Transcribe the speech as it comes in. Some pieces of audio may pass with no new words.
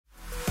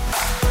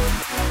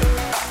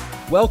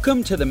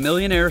Welcome to the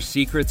Millionaire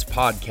Secrets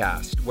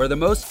Podcast, where the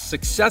most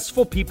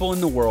successful people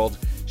in the world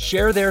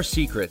share their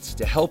secrets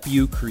to help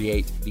you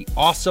create the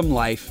awesome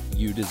life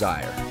you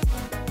desire.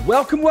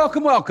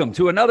 Welcome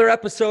to another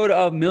episode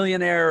of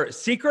Millionaire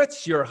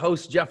Secrets. Your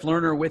host, Jeff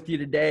Lerner, with you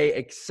today.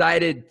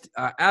 Excited,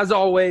 as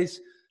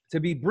always, to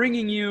be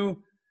bringing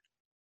you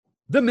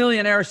the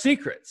Millionaire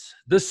Secrets,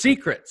 the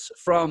secrets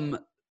from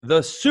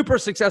the super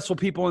successful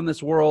people in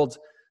this world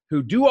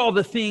who do all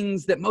the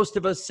things that most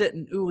of us sit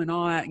and ooh and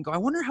ah at and go, I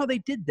wonder how they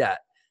did that.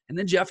 And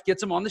then Jeff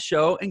gets them on the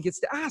show and gets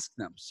to ask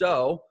them.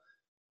 So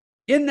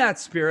in that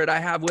spirit,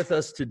 I have with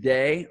us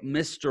today,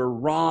 Mr.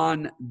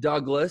 Ron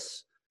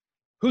Douglas,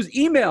 whose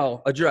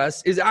email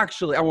address is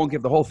actually, I won't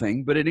give the whole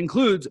thing, but it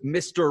includes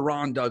Mr.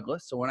 Ron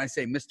Douglas. So when I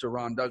say Mr.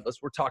 Ron Douglas,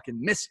 we're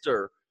talking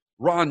Mr.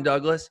 Ron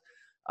Douglas.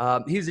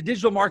 He's a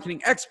digital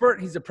marketing expert.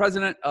 He's the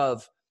president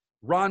of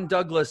Ron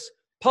Douglas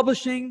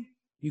Publishing.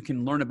 You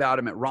can learn about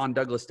him at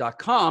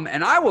rondouglas.com.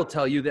 And I will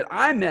tell you that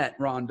I met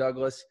Ron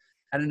Douglas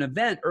at an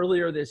event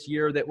earlier this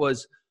year that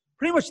was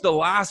pretty much the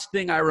last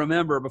thing I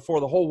remember before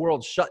the whole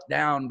world shut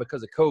down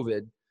because of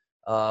COVID.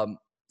 And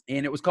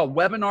it was called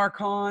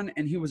WebinarCon,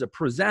 and he was a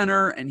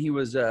presenter, and he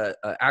was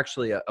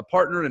actually a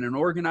partner and an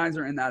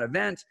organizer in that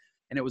event.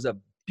 And it was a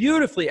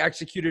beautifully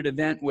executed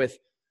event with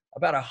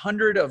about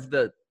 100 of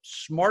the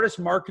smartest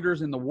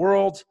marketers in the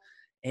world.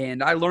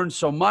 And I learned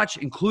so much,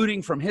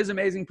 including from his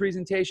amazing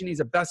presentation. He's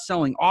a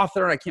best-selling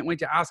author. I can't wait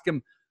to ask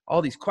him all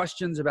these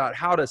questions about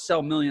how to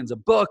sell millions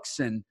of books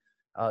and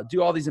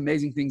do all these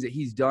amazing things that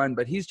he's done.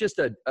 But he's just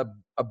a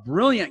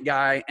brilliant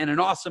guy and an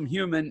awesome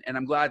human, and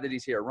I'm glad that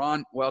he's here.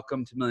 Ron,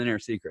 welcome to Millionaire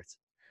Secrets.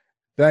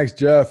 Thanks,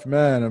 Jeff.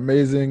 Man,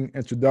 amazing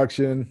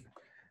introduction.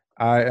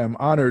 I am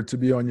honored to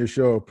be on your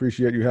show.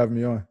 Appreciate you having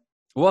me on.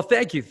 Well,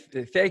 thank you.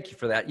 Thank you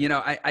for that. You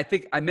know, I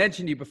think I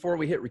mentioned to you before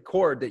we hit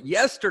record that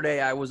yesterday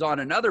I was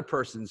on another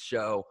person's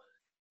show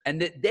and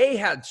that they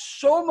had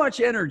so much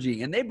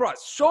energy and they brought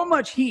so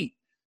much heat,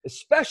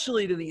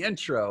 especially to the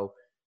intro.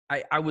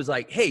 I was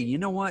like, hey, you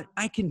know what?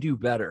 I can do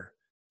better.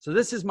 So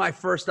this is my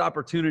first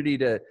opportunity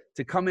to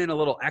come in a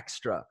little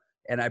extra.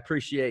 And I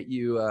appreciate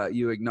you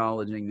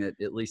acknowledging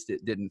that at least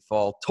it didn't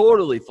fall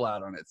totally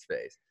flat on its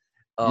face.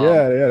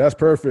 Yeah, that's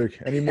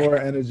perfect. Any more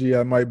energy,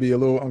 I might be a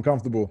little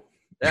uncomfortable.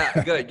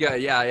 Yeah, good.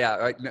 Yeah.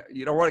 Right.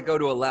 You don't want to go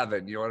to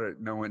 11. You want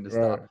to know when to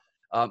stop.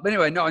 Right. But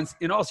anyway, no,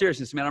 in all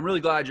seriousness, man, I'm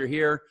really glad you're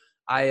here.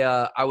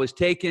 I was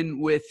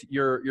taken with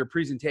your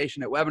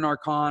presentation at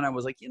WebinarCon. I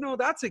was like, you know,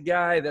 that's a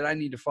guy that I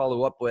need to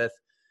follow up with.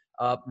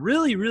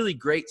 Really, really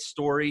great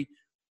story.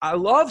 I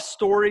love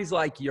stories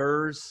like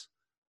yours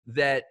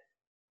that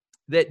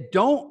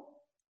don't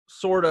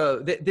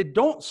that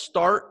don't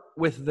start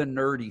with the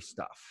nerdy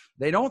stuff.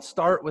 They don't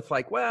start with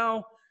like,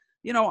 well,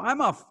 you know, I'm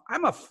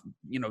a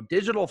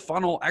digital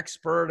funnel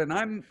expert,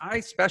 and I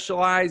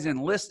specialize in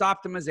list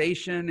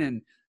optimization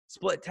and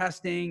split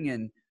testing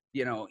and,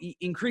 you know,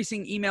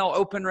 increasing email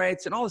open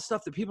rates and all the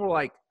stuff that people are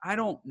like, I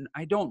don't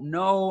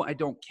know. I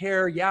don't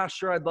care. Yeah,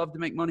 sure. I'd love to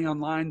make money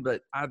online,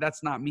 but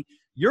that's not me.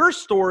 Your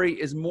story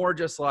is more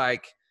just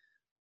like,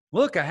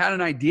 look, I had an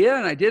idea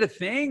and I did a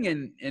thing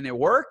and it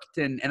worked.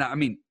 And I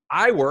mean,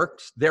 I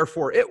worked,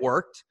 therefore it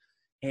worked.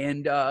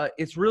 And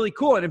it's really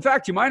cool. And in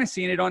fact, you might have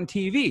seen it on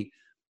TV.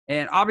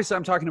 And obviously,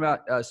 I'm talking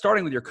about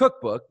starting with your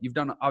cookbook. You've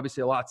done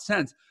obviously a lot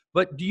since.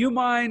 But do you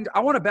mind?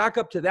 I want to back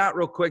up to that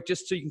real quick,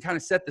 just so you can kind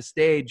of set the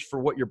stage for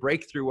what your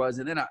breakthrough was.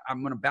 And then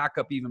I'm going to back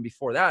up even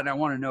before that. And I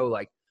want to know,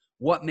 like,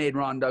 what made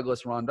Ron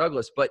Douglas Ron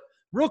Douglas. But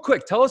real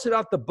quick, tell us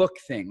about the book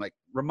thing. Like,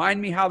 remind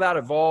me how that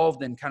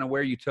evolved and kind of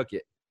where you took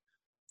it.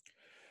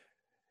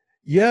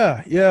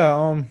 Yeah.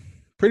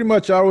 Pretty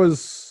much I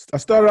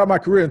started out my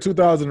career in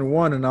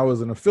 2001, and I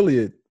was an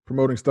affiliate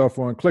promoting stuff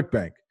on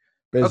ClickBank.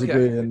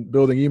 Basically, and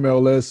building email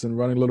lists and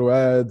running little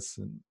ads,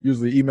 and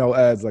usually email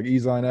ads like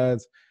e-sign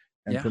ads,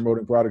 and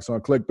promoting products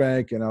on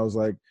ClickBank. And I was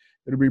like,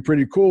 it'd be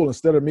pretty cool,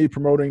 instead of me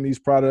promoting these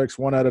products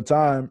one at a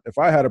time, if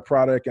I had a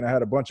product and I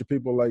had a bunch of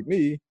people like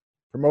me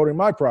promoting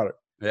my product.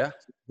 Yeah.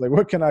 Like,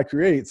 what can I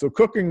create? So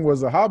cooking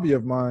was a hobby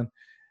of mine.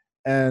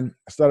 And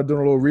I started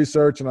doing a little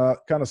research, and I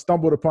kind of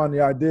stumbled upon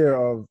the idea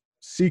of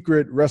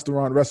secret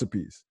restaurant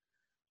recipes.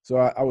 So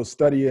I was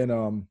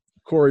studying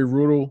Corey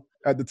Rudel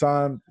at the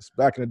time,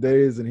 back in the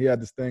days, and he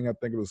had this thing, I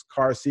think it was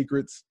Car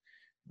Secrets.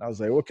 And I was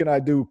like, what can I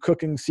do?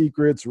 Cooking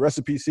secrets,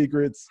 recipe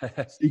secrets,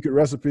 secret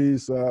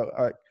recipes.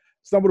 I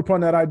stumbled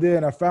upon that idea,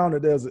 and I found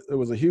that there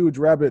was a huge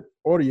rabid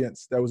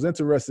audience that was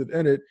interested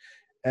in it,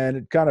 and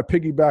it kind of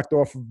piggybacked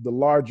off of the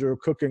larger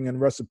cooking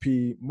and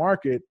recipe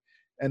market,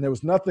 and there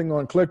was nothing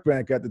on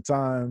ClickBank at the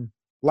time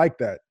like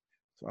that.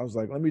 So I was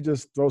like, let me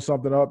just throw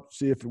something up,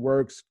 see if it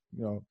works.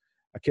 You know,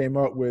 I came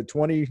up with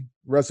 20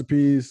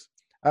 recipes.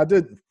 I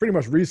did pretty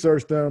much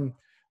research them,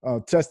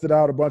 tested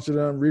out a bunch of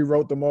them,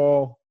 rewrote them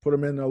all, put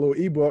them in a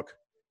little ebook,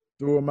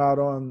 threw them out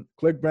on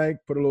ClickBank,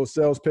 put a little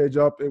sales page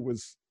up. It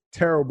was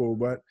terrible,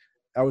 but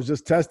I was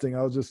just testing.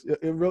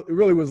 It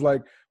really was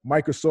like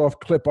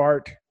Microsoft clip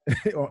art.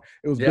 It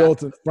was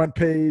built in front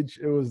page.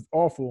 It was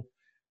awful.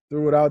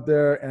 Threw it out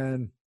there,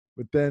 and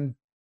within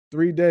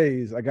 3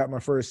 days, I got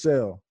my first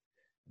sale.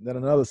 then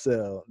another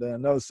sale, then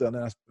another sale.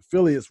 Then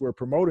affiliates were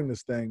promoting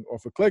this thing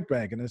off of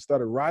ClickBank, and it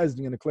started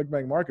rising in the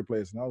ClickBank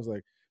marketplace. And I was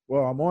like,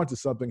 well, I'm onto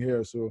something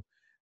here. So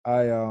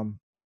I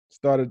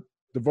started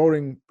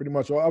devoting pretty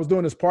much I was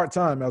doing this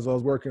part-time as I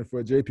was working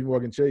for JP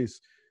Morgan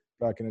Chase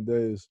back in the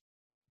days.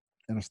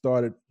 And I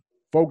started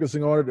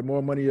focusing on it. The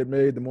more money it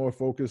made, the more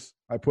focus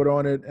I put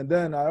on it. And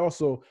then I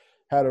also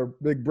had a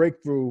big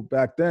breakthrough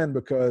back then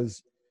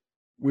because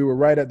we were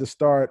right at the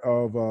start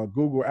of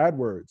Google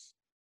AdWords.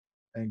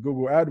 And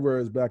Google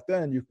AdWords back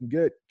then, you can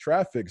get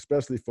traffic,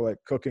 especially for like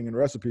cooking and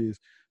recipes,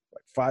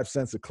 like 5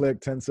 cents a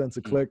click, 10 cents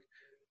a click.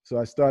 So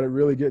I started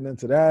really getting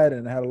into that,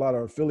 and I had a lot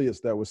of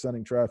affiliates that were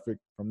sending traffic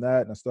from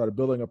that. And I started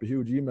building up a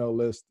huge email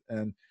list.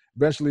 And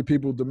eventually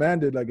people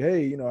demanded like,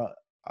 hey, you know,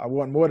 I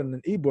want more than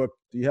an ebook.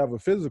 Do you have a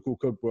physical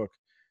cookbook?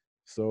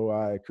 So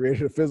I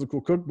created a physical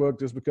cookbook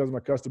just because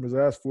my customers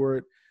asked for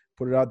it,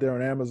 put it out there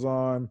on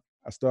Amazon.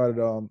 I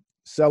started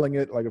selling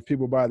it. Like if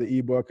people buy the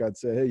ebook, I'd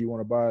say, hey, you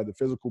want to buy the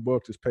physical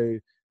book, just pay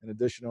an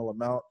additional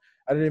amount.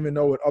 I didn't even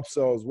know what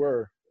upsells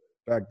were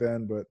back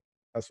then, but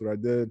that's what I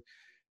did.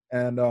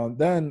 And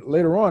then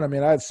later on, I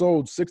mean, I had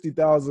sold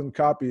 60,000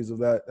 copies of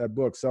that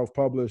book,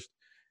 self-published,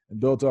 and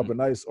built up a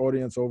nice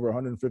audience, over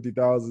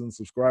 150,000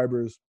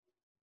 subscribers.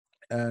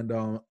 And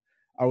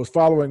I was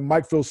following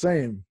Mike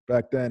Filsaime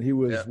back then. He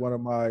was one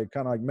of my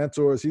kind of like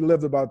mentors. He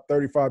lived about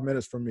 35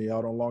 minutes from me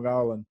out on Long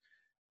Island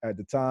at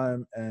the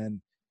time.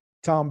 And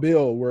Tom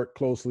Bill worked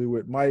closely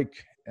with Mike.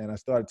 And I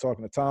started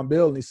talking to Tom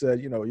Bill, and he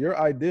said, you know, your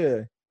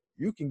idea,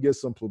 you can get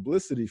some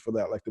publicity for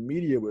that. Like the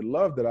media would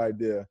love that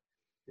idea.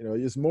 You know,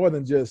 it's more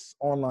than just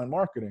online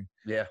marketing.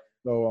 Yeah.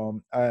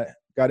 So I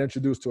got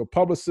introduced to a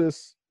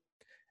publicist,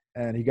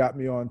 and he got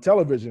me on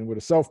television with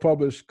a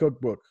self-published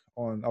cookbook.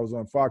 I was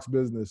on Fox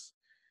Business,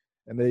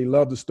 and they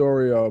loved the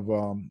story of,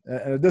 and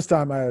at this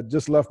time I had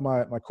just left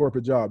my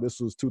corporate job. This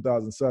was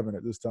 2007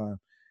 at this time.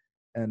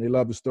 And they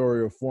loved the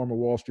story of former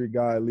Wall Street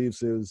guy leaves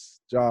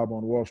his job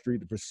on Wall Street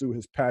to pursue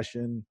his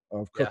passion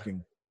of cooking.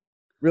 Yeah.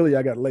 Really,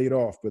 I got laid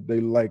off, but they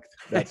liked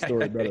that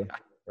story better.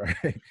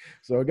 Right.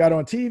 So I got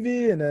on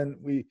TV, and then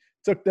we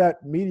took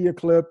that media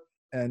clip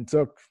and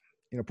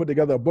put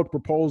together a book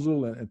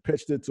proposal and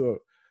pitched it to a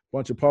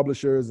bunch of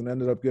publishers, and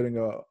ended up getting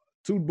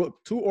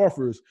two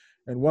offers.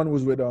 And one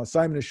was with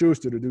Simon &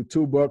 Schuster to do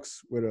 2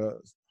 books with a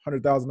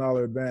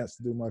 $100,000 advance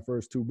to do my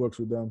first 2 books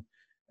with them.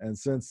 And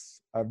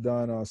since I've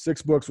done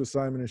 6 books with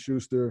Simon &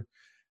 Schuster,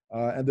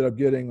 ended up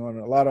getting on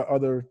a lot of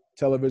other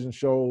television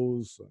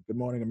shows, Good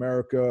Morning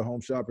America,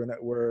 Home Shopping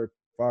Network,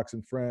 Fox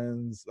and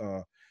Friends,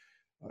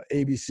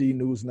 ABC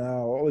News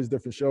Now, all these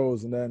different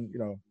shows. And then, you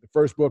know, the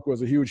first book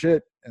was a huge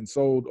hit and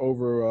sold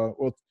over,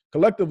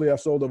 collectively I've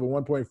sold over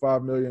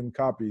 1.5 million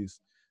copies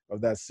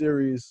of that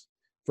series.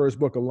 First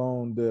book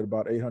alone did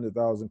about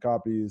 800,000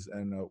 copies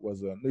and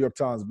was a New York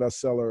Times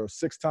bestseller,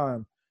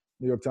 6-time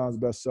New York Times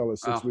bestseller,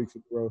 6 weeks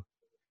in a row.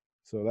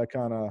 So that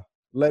kind of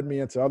led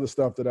me into other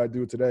stuff that I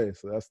do today.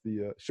 So that's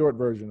the short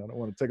version. I don't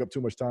want to take up too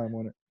much time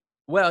on it.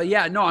 Well,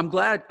 yeah, no, I'm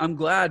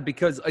glad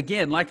because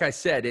again, like I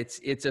said,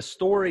 it's a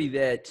story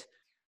that,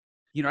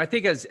 you know, I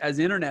think as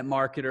internet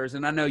marketers,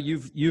 and I know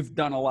you've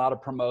done a lot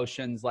of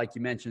promotions, like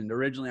you mentioned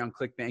originally on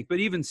ClickBank, but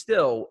even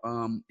still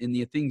in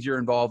the things you're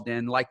involved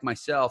in, like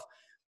myself,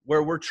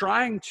 where we're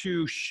trying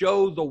to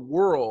show the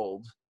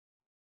world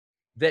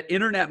that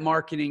internet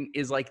marketing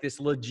is like this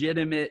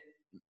legitimate,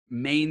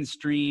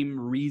 mainstream,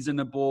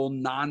 reasonable,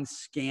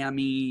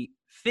 non-scammy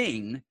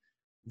thing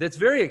that's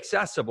very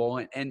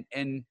accessible and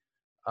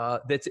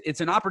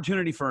it's an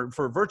opportunity for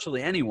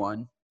virtually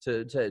anyone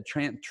to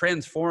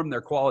transform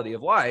their quality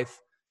of life.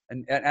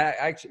 And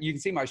actually, you can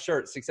see my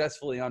shirt,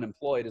 Successfully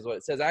Unemployed is what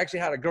it says. I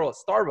actually had a girl at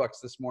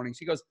Starbucks this morning.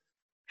 She goes,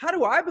 how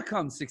do I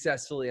become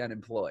successfully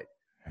unemployed?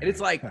 And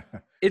it's like,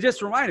 it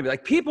just reminded me,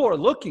 like, people are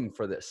looking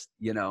for this,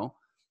 you know?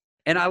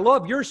 And I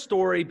love your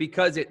story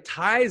because it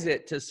ties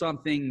it to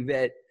something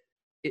that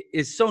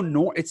is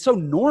it's so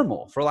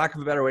normal, for lack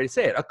of a better way to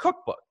say it, a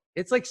cookbook.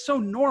 It's like so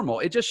normal.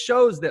 It just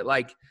shows that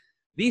like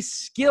these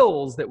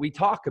skills that we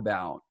talk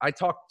about, I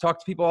talk to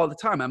people all the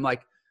time. I'm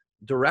like,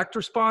 direct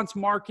response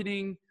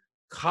marketing,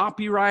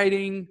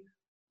 copywriting,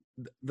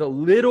 the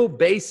little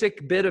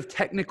basic bit of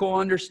technical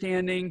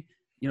understanding,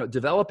 you know,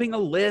 developing a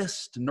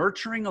list,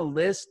 nurturing a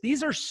list.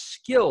 These are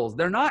skills.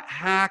 They're not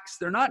hacks.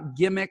 They're not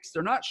gimmicks.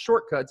 They're not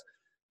shortcuts.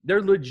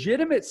 They're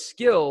legitimate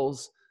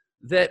skills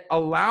that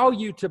allow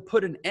you to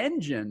put an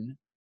engine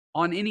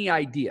on any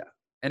idea.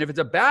 And if it's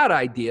a bad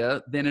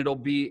idea, then it'll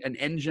be an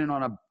engine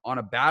on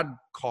a bad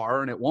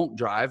car and it won't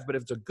drive. But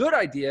if it's a good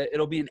idea,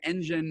 it'll be an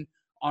engine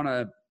on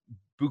a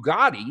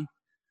Bugatti,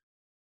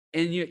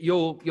 and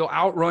you'll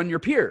outrun your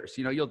peers.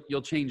 You know,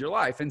 you'll change your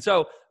life. And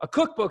so a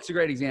cookbook's a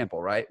great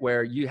example, right?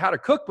 Where you had a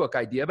cookbook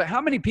idea, but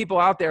how many people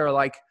out there are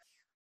like,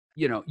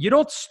 you know, you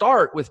don't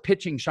start with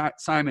pitching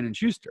Simon &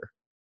 Schuster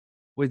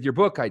with your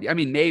book idea. I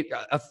mean,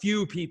 a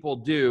few people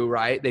do,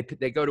 right?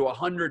 They go to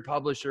 100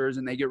 publishers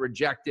and they get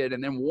rejected.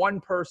 And then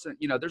one person,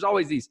 you know, there's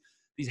always these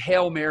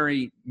Hail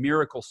Mary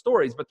miracle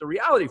stories. But the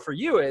reality for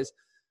you is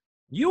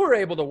you were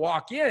able to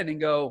walk in and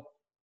go,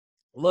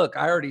 look,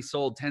 I already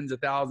sold tens of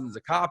thousands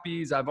of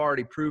copies. I've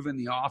already proven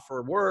the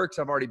offer works.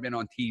 I've already been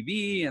on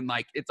TV. And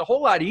like, it's a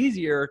whole lot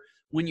easier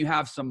when you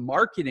have some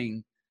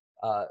marketing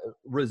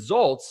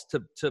results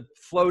to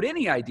float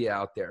any idea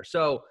out there.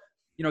 So,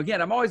 you know,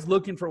 again, I'm always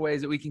looking for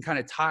ways that we can kind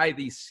of tie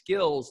these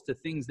skills to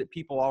things that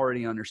people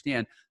already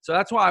understand. So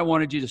that's why I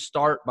wanted you to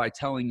start by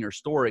telling your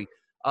story.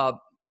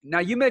 Now,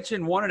 you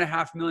mentioned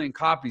 1.5 million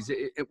copies.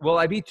 Will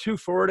I be too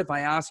forward if I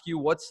ask you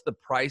what's the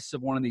price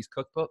of one of these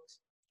cookbooks?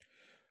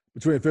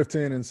 Between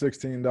 $15 and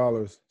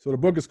 $16. So the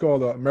book is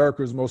called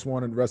America's Most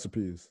Wanted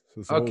Recipes.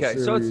 So okay,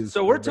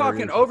 so we're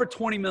talking over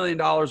 $20 million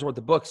worth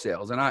of book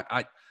sales, and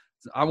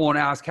I won't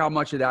ask how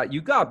much of that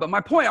you got, but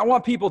my point I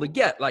want people to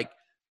get, like,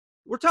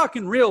 we're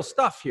talking real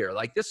stuff here.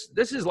 Like this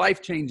is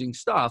life-changing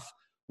stuff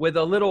with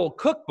a little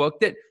cookbook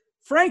that,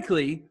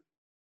 frankly,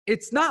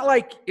 it's not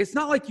like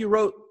you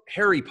wrote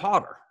Harry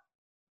Potter.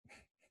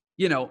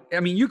 You know, I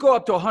mean, you go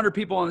up to 100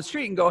 people on the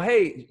street and go,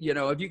 hey, you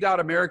know, have you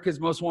got America's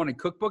Most Wanted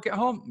cookbook at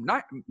home?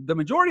 Not the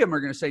majority of them are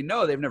going to say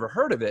no, they've never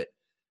heard of it.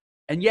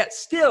 And yet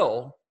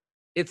still,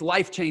 it's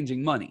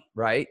life-changing money,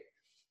 right?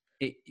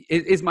 It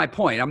is my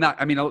point.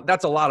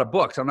 That's a lot of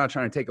books. I'm not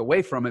trying to take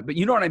away from it, but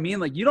you know what I mean?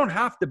 Like, you don't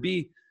have to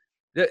be,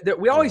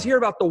 we always hear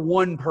about the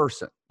one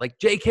person, like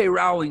J.K.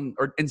 Rowling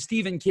and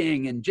Stephen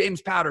King and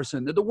James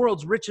Patterson. They're the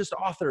world's richest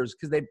authors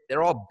because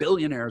they're all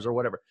billionaires or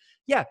whatever.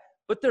 Yeah.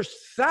 But there's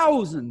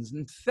thousands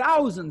and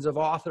thousands of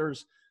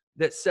authors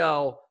that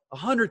sell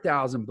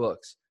 100,000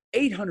 books,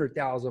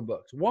 800,000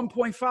 books,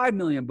 1.5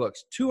 million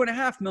books,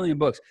 2.5 million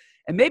books.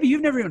 And maybe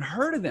you've never even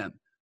heard of them,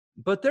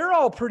 but they're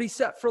all pretty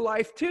set for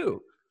life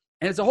too.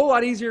 And it's a whole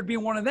lot easier to be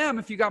one of them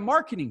if you got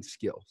marketing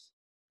skills,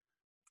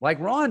 like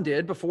Ron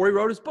did before he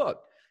wrote his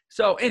book.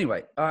 So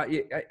anyway,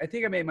 I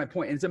think I made my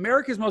point. It's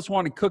America's Most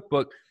Wanted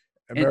cookbook.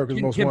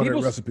 America's Most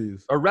Wanted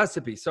Recipes. Or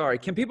recipe, sorry.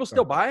 Can people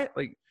still buy it?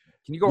 Like,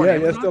 can you go on Yeah,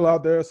 Amazon? it's still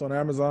out there. It's on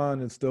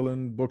Amazon. It's still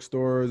in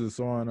bookstores.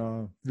 It's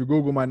on, if you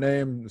Google my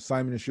name,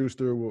 Simon &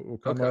 Schuster will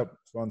come up.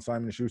 It's on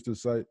Simon &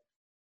 Schuster's site.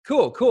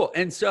 Cool.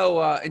 And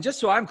so, and just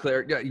so I'm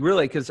clear,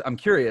 really, because I'm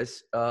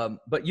curious,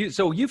 but you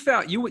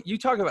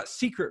talk about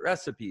secret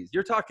recipes.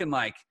 You're talking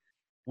like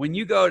when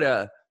you go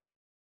to,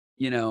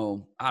 you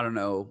know, I don't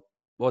know,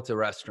 what's a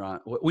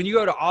restaurant? When you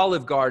go to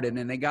Olive Garden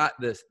and they got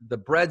the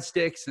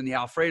breadsticks and the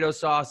Alfredo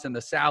sauce and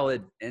the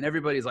salad and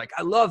everybody's like,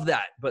 I love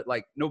that. But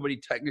like nobody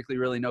technically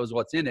really knows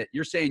what's in it.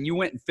 You're saying you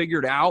went and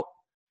figured out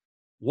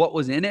what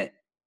was in it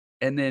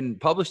and then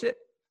published it?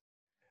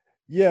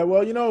 Yeah,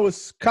 well, you know,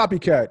 it's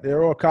copycat.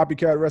 They're all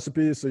copycat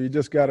recipes, so you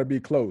just got to be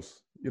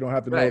close. You don't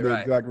have to know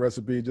the exact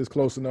recipe, just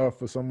close enough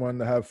for someone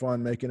to have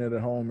fun making it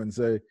at home and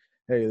say,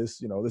 hey,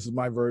 this is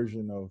my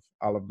version of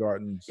Olive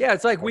Garden's. Yeah,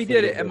 it's like we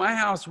did it at my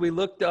house. We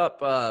looked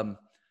up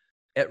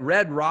at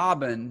Red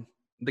Robin.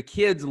 The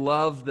kids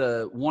love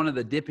one of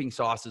the dipping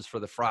sauces for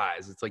the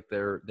fries. It's like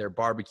their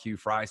barbecue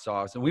fry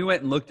sauce. And we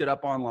went and looked it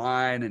up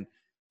online and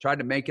tried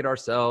to make it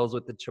ourselves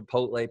with the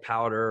chipotle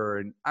powder.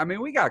 And I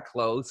mean, we got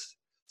close.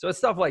 So it's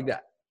stuff like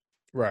that.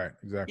 Right,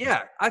 exactly.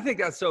 Yeah, I think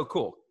that's so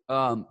cool.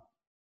 All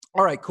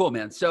right, cool,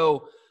 man.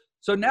 So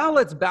now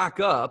let's back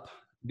up,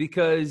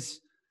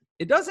 because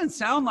it doesn't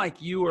sound like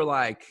you were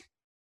like,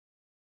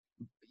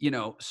 you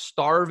know,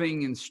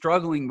 starving and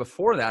struggling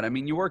before that. I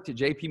mean, you worked at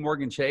JP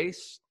Morgan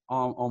Chase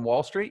on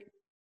Wall Street.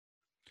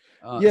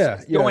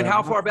 Going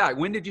how far back?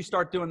 When did you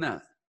start doing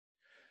that?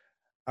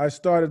 I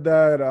started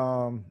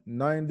that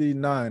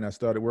 99. I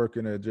started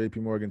working at JP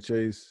Morgan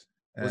Chase.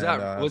 Was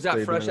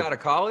that fresh out of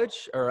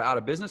college or out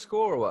of business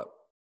school or what?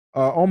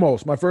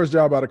 Almost. My first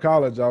job out of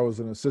college, I was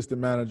an assistant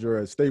manager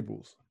at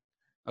Staples.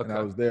 Okay. And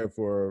I was there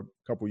for a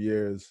couple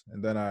years,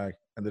 and then I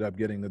ended up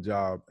getting the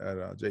job at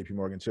JP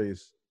Morgan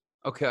Chase.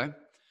 Okay.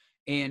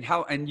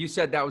 And you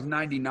said that was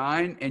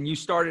 99, and you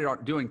started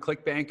doing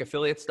ClickBank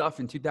affiliate stuff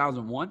in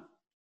 2001?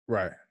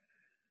 Right.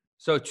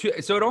 So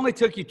it only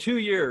took you 2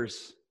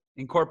 years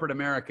in corporate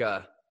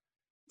America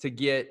to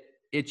get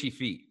itchy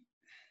feet.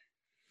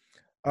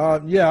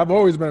 Yeah, I've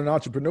always been an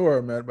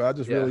entrepreneur, man, but I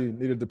just really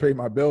needed to pay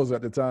my bills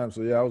at the time.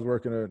 So yeah, I was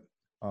working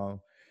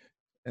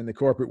in the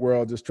corporate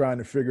world, just trying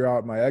to figure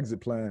out my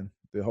exit plan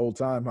the whole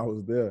time I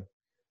was there.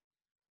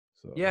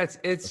 So yeah,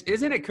 it's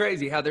isn't it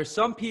crazy how there's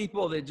some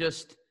people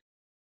that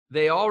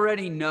they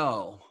already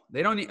know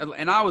they don't need,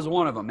 and I was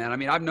one of them, man. I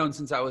mean, I've known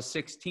since I was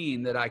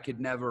 16 that I could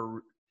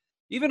never,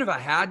 even if I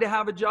had to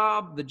have a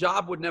job, the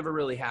job would never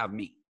really have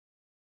me.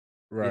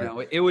 Right. You know,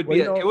 it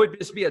would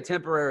just be a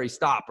temporary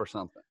stop or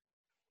something.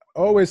 I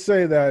always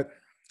say that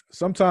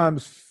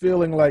sometimes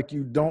feeling like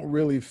you don't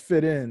really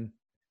fit in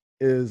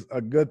is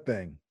a good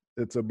thing.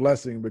 It's a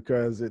blessing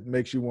because it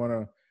makes you want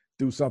to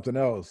do something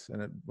else,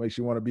 and it makes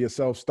you want to be a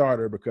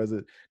self-starter because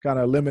it kind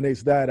of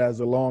eliminates that as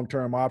a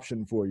long-term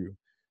option for you.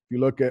 If you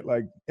look at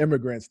like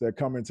immigrants that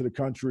come into the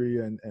country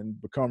and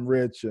become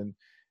rich, and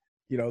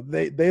you know,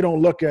 they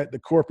don't look at the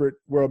corporate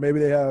world. Maybe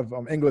they have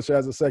English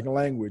as a second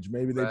language.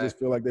 Maybe they just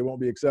feel like they won't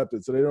be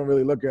accepted. So they don't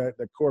really look at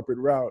the corporate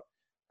route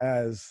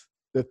as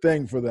the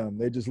thing for them.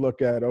 They just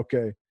look at,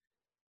 okay,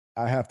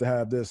 I have to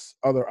have this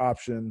other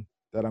option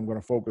that I'm going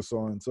to focus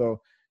on. So,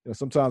 you know,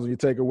 sometimes when you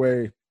take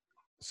away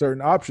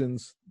certain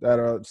options that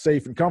are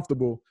safe and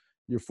comfortable,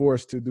 you're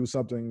forced to do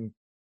something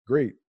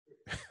great.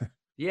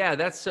 Yeah,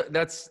 that's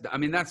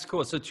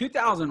cool. So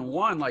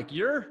 2001, like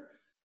you're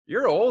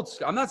old.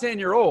 I'm not saying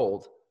you're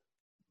old,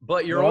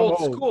 but you're No, I'm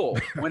old old. school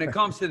when it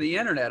comes to the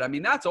internet. I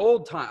mean, that's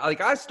old time.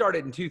 Like I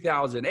started in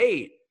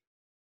 2008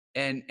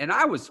 and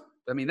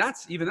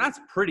that's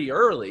pretty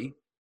early,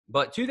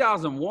 but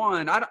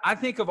 2001, I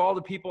think of all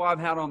the people I've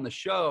had on the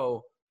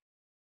show.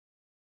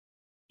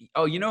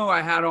 Oh, you know who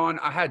I had on?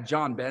 I had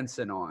John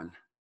Benson on.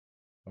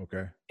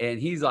 Okay. And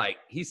he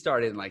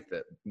started in like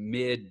the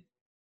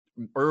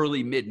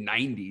early mid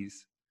 90s.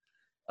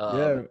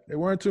 Yeah, there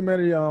weren't too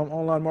many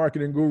online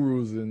marketing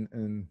gurus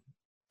in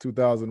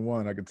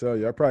 2001. I can tell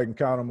you, I probably can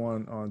count them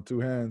on two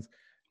hands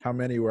how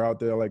many were out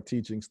there like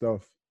teaching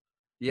stuff.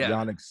 Yeah,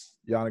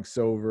 Yannick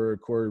Silver,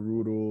 Corey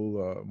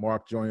Rudel,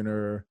 Mark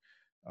Joyner,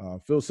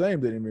 Phil Same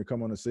didn't even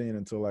come on the scene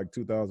until like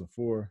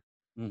 2004.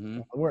 Mm-hmm.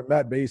 There weren't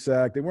Matt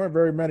Basak. There weren't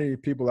very many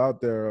people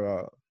out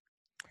there.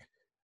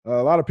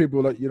 A lot of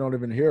people that you don't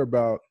even hear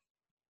about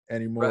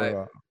anymore.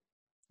 Right.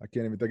 I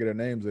can't even think of their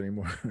names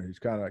anymore. It's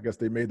I guess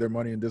they made their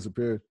money and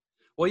disappeared.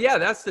 Well, yeah,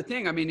 that's the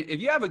thing. I mean, if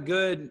you have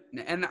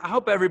and I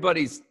hope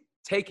everybody's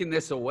taking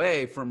this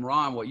away from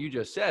Ron, what you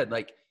just said,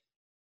 like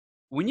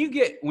when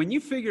you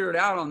figure it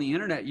out on the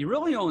internet, you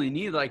really only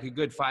need like a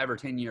good 5 or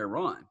 10 year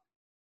run.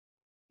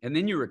 And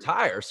then you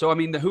retire. So, I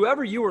mean,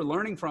 whoever you were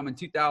learning from in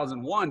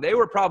 2001, they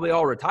were probably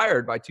all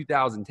retired by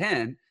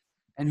 2010.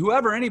 And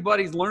whoever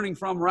anybody's learning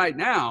from right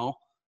now,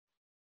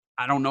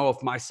 I don't know if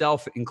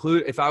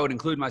I would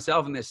include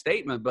myself in this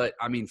statement, but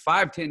I mean,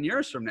 5-10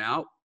 years from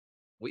now,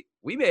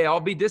 we may all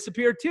be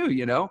disappeared too,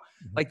 you know,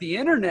 like the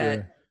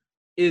internet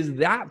is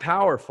that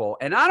powerful.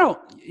 And I don't,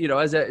 you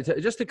know,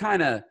 just to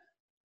kind of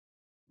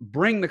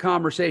bring the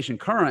conversation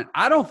current,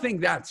 I don't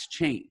think that's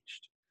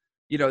changed.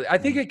 You know, I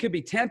think it could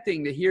be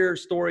tempting to hear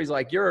stories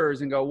like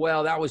yours and go,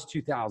 well, that was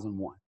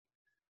 2001.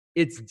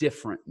 It's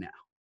different now.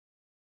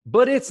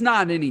 But it's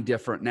not any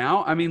different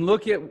now. I mean,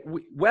 look at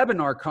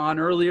WebinarCon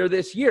earlier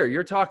this year.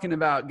 You're talking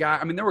about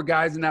there were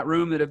guys in that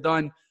room that have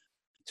done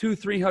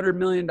 $200-300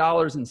 million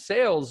in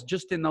sales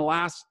just in the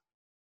last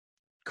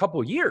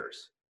couple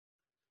years.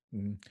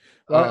 Mm-hmm.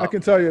 Well, I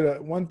can tell you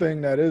that one thing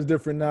that is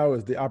different now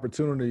is the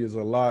opportunity is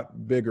a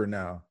lot bigger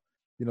now.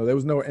 You know, there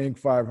was no Inc.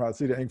 5. I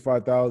see the Inc.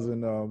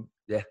 5000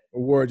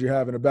 award you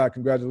have in the back.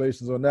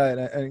 Congratulations on that.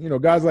 And you know,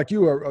 guys like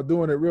you are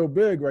doing it real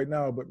big right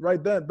now. But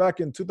right then,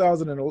 back in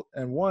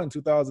 2001,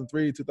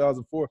 2003,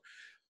 2004,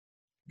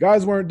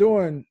 guys weren't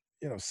doing,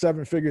 you know,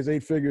 7 figures,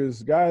 8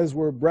 figures. Guys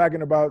were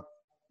bragging about,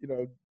 you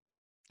know,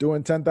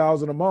 doing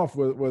 10,000 a month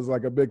was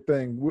like a big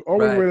thing. All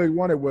we really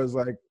wanted was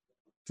like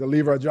to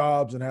leave our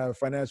jobs and have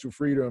financial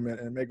freedom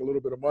and make a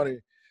little bit of money.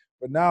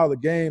 But now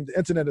the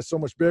internet is so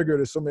much bigger.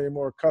 There's so many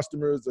more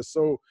customers. There's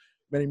so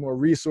many more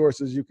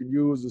resources you can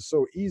use. It's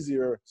so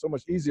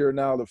much easier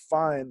now to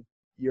find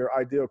your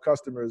ideal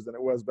customers than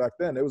it was back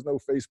then. There was no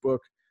Facebook.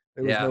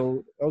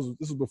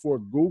 This was before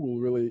Google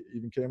really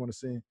even came on the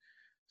scene.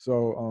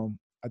 So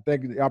I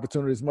think the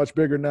opportunity is much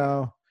bigger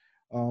now.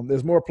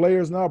 There's more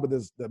players now, but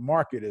the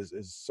market is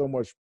so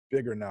much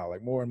bigger now.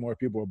 Like more and more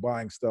people are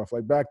buying stuff.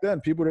 Like back then,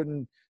 people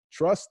didn't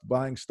trust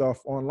buying stuff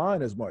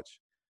online as much.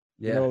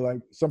 Yeah. You know,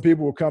 like some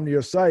people will come to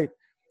your site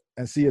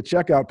and see a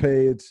checkout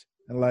page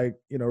and like,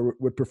 you know,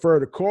 would prefer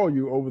to call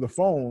you over the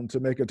phone to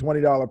make a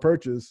 $20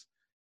 purchase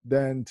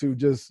than to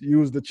just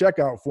use the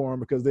checkout form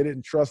because they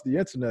didn't trust the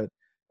internet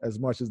as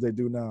much as they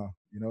do now,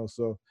 you know?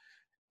 So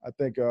I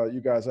think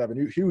you guys have a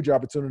huge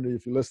opportunity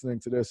if you're listening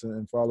to this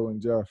and following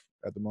Jeff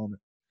at the moment.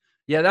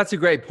 Yeah, that's a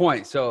great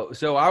point. So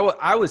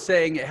I was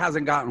saying it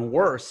hasn't gotten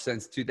worse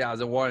since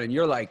 2001, and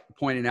you're like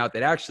pointing out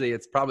that actually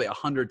it's probably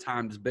 100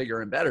 times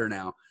bigger and better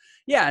now.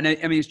 Yeah, and I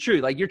mean it's true.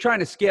 Like you're trying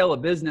to scale a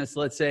business,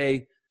 let's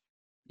say,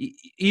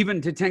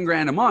 even to 10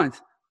 grand a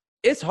month.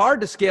 It's hard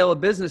to scale a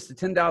business to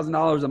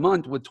 $10,000 a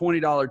month with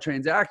 $20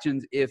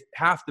 transactions if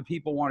half the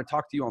people want to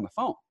talk to you on the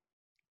phone.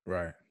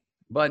 Right.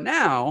 But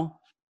now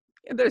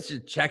there's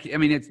just checking. I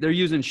mean, they're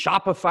using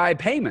Shopify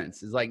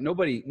payments. It's like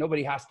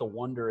nobody has to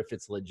wonder if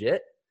it's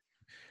legit.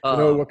 You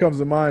know, what comes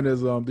to mind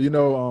is, do you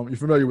know, you're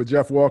familiar with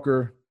Jeff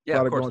Walker,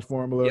 Product Launch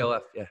Formula?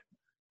 PLF, yeah.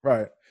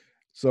 Right.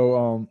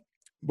 So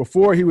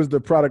before he was the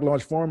Product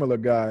Launch Formula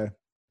guy,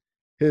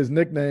 his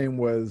nickname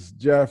was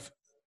Jeff.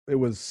 It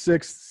was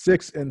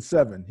 6 and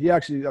 7. He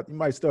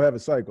might still have a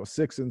site called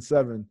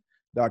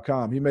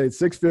 6and7.com. He made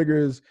 6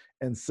 figures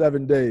in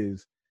 7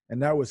 days.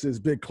 And that was his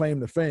big claim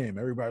to fame.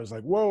 Everybody was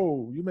like,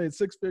 whoa, you made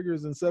 6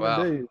 figures in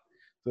 7 days.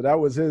 So that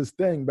was his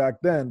thing back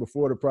then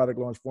before the Product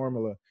Launch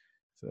Formula.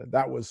 So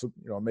that was,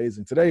 you know,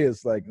 amazing. Today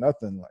it's like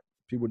nothing. Like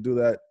people do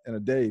that in a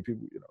day.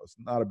 People, you know, it's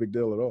not a big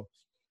deal at all.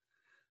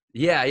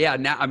 Yeah.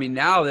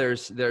 Now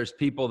there's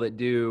people that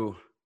do.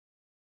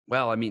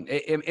 Well, I mean,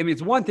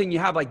 it's one thing you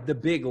have like the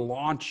big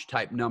launch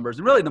type numbers,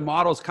 and really the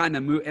models kind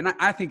of move. And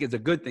I think it's a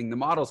good thing. The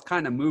models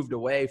kind of moved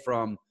away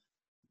from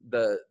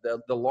the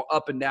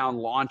up and down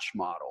launch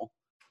model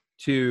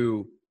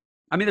to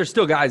I mean, there's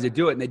still guys that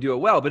do it and they do it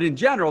well, but in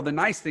general, the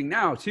nice thing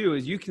now too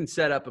is you can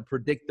set up a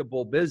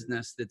predictable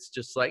business that's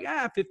just like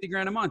 50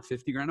 grand a month,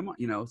 50 grand a month,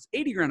 it's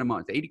 80 grand a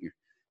month, 80,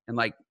 and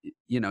like,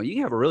 you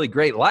can have a really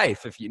great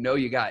life if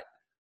you got,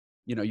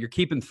 you're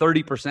keeping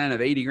 30% of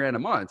 80 grand a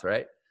month,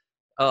 right?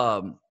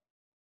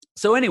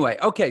 So anyway,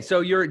 okay, so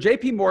you're at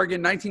JP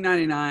Morgan,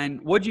 1999.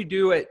 What'd you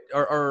do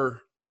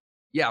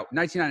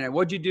 1999.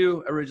 What'd you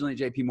do originally at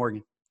JP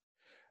Morgan?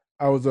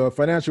 I was a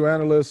financial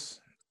analyst.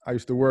 I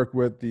used to work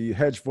with the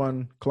hedge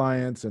fund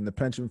clients and the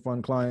pension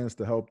fund clients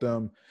to help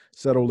them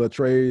settle their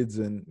trades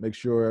and make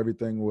sure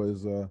everything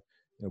was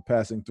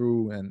passing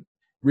through and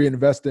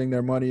reinvesting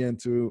their money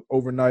into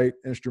overnight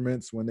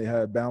instruments when they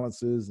had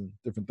balances and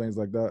different things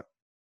like that.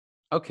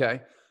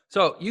 Okay.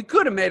 So you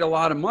could have made a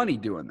lot of money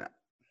doing that.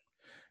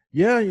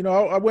 Yeah,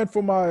 I went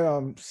for my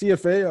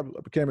CFA. I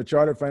became a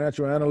chartered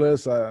financial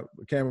analyst. I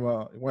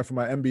went for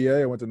my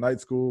MBA. I went to night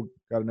school,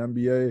 got an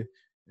MBA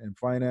in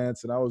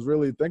finance, and I was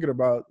really thinking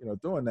about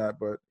doing that,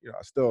 but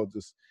I still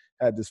just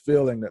had this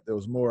feeling that there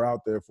was more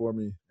out there for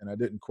me, and I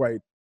didn't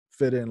quite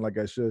fit in like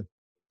I should.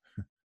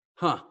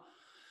 Huh.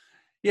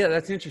 Yeah,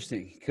 that's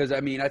interesting because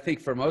I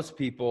think for most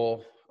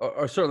people,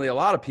 or certainly a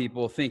lot of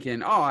people,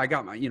 thinking, oh, I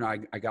got my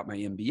I got my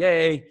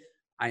MBA.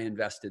 I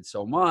invested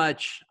so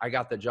much. I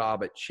got the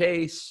job at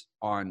Chase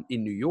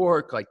in New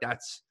York. Like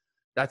that's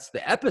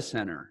the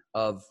epicenter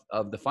of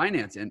the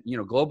finance and,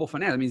 global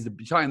finance. I mean,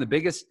 you're talking the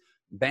biggest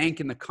bank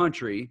in the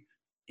country,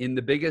 in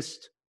the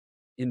biggest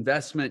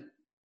investment,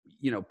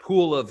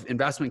 pool of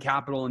investment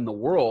capital in the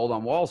world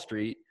on Wall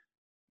Street.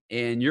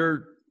 And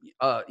you're,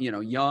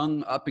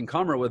 young up and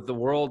comer with the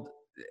world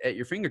at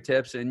your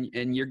fingertips.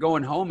 And you're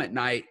going home at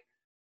night,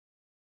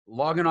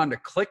 logging on to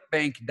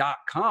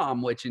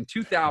clickbank.com, which in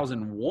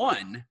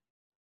 2001,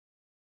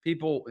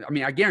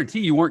 I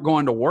guarantee you weren't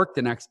going to work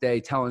the next day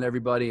telling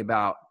everybody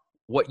about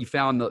what you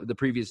found the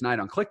previous night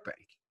on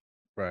ClickBank.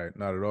 Right.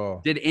 Not at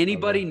all. Did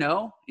anybody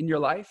know in your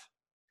life?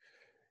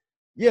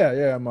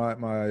 Yeah.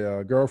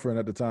 My girlfriend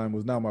at the time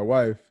was now my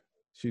wife.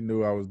 She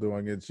knew I was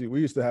doing it.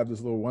 We used to have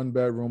this little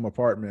 1-bedroom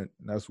apartment,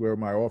 and that's where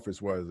my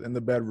office was, in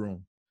the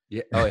bedroom.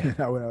 Yeah. Oh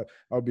yeah.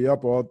 I would be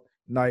up all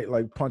night,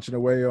 like punching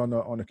away on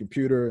the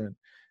computer,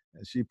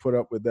 and she put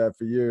up with that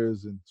for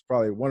years. And it's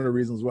probably one of the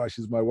reasons why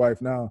she's my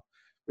wife now.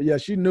 But yeah,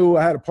 she knew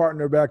I had a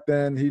partner back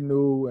then. He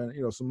knew,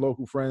 and some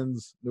local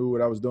friends knew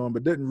what I was doing,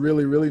 but didn't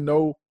really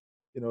know,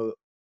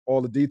 all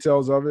the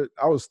details of it.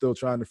 I was still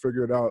trying to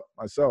figure it out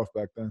myself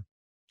back then.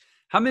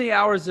 How many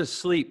hours of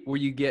sleep were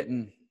you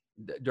getting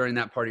during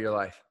that part of your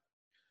life?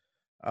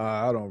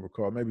 I don't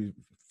recall. Maybe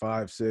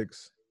 5,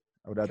 6.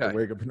 I would have to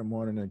wake up in the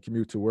morning and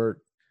commute to work.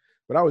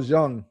 But I was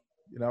young.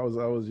 I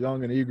was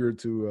young and eager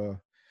to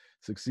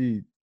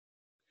succeed.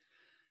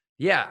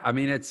 Yeah, I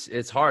mean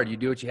it's hard. You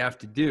do what you have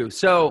to do.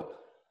 So,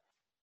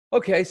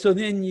 okay, so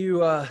then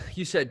you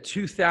said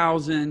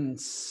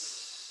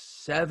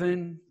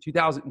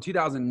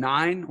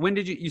 2009. When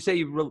did you say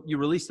you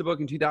released the book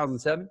in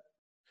 2007?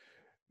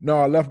 No,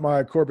 I left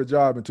my corporate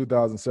job in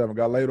 2007.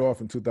 Got laid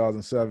off in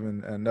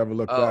 2007 and never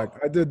looked back.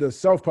 I did the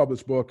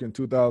self-published book in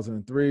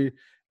 2003,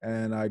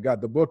 and I got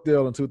the book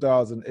deal in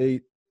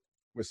 2008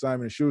 with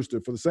Simon &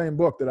 Schuster for the same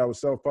book that I was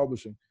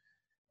self-publishing.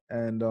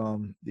 And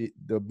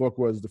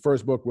the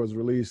first book was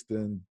released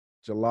in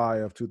July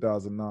of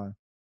 2009.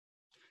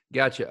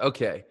 Gotcha.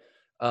 Okay.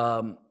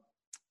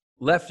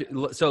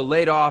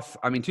 Laid off.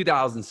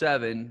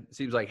 2007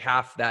 seems like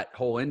half that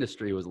whole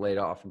industry was laid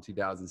off in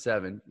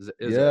 2007.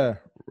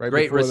 Right.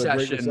 Great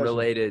recession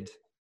related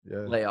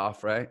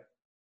layoff, right?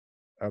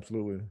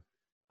 Absolutely.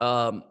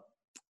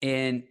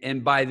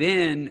 And by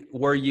then,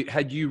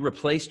 had you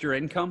replaced your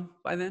income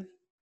by then?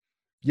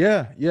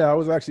 Yeah. I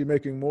was actually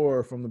making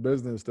more from the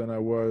business than I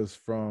was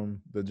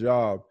from the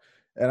job.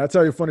 And I'll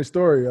tell you a funny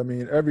story.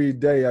 Every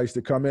day I used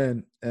to come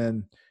in,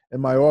 and in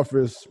my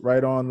office,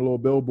 right on a little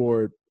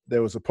billboard,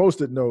 there was a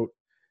Post-it note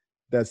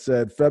that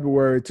said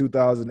February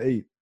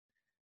 2008.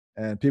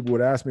 And people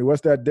would ask me,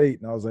 what's that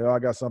date? And I was like, I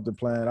got something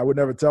planned. I would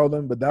never tell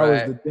them, but that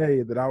was the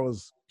day that I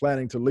was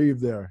planning to leave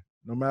there.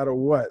 No matter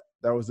what,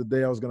 that was the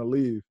day I was going to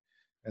leave.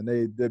 And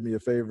they did me a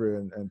favor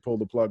and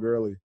pulled the plug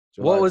early.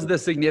 What was the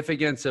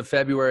significance of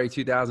February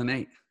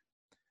 2008?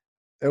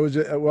 It was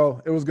it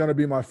was going to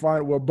be my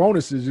final. Well,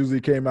 bonuses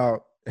usually came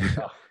out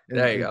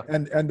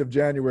end of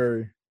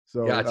January.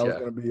 So that was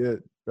going to be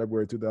it.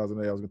 February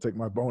 2008. I was going to take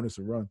my bonus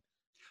and run.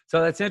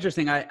 So that's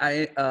interesting.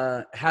 I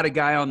had a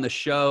guy on the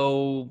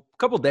show a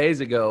couple days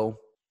ago.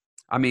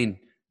 When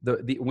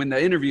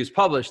the interview is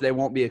published, they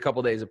won't be a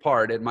couple days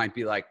apart. It might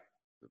be like,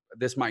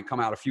 this might come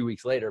out a few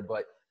weeks later,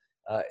 but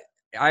I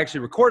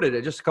actually recorded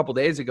it just a couple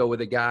days ago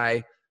with a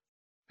guy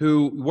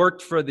who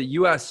worked for the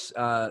U.S.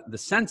 The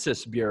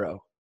Census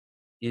Bureau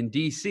in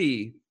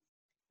D.C.,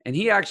 and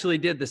he actually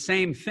did the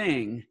same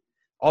thing.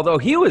 Although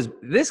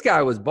this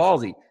guy was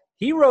ballsy.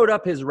 He wrote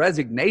up his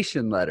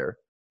resignation letter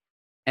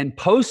and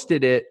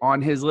posted it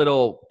on his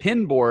little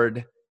pin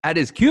board at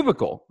his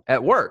cubicle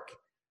at work.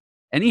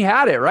 And he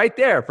had it right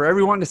there for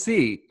everyone to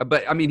see.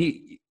 But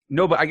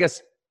I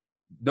guess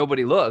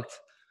nobody looked.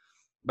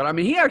 But I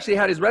mean, he actually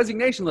had his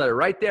resignation letter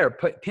right there,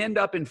 pinned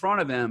up in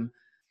front of him,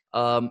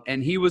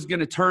 and he was going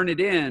to turn it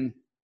in.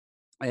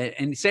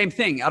 And same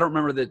thing, I don't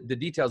remember the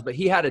details, but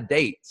he had a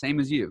date, same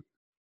as you.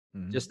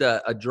 Mm-hmm. Just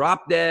a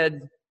drop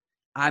dead,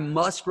 I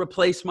must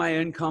replace my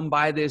income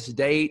by this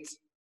date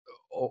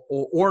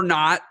or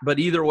not, but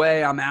either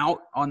way, I'm out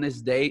on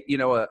this date. You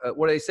know,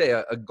 what do they say?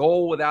 A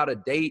goal without a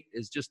date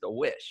is just a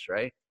wish,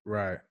 right?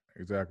 Right,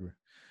 exactly.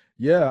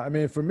 Yeah, I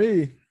mean, for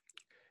me,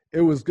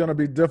 it was going to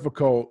be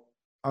difficult.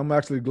 I'm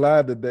actually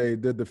glad that they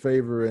did the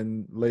favor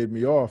and laid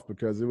me off,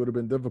 because it would have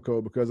been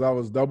difficult, because I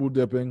was double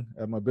dipping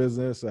at my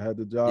business. I had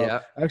the job.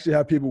 Yeah. I actually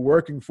had people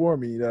working for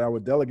me that I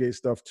would delegate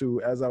stuff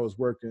to as I was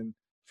working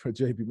for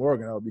JP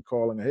Morgan. I would be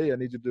calling, hey, I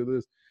need you to do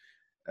this.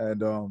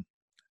 And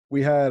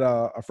we had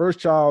our first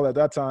child at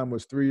that time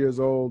was 3 years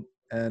old,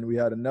 and we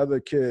had another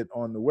kid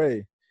on the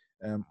way.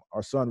 And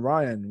our son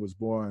Ryan was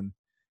born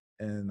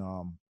in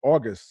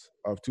August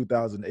of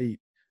 2008.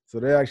 So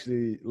they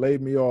actually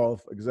laid me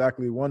off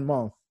exactly 1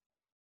 month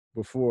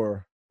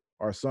before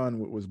our son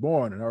was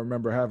born. And I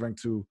remember having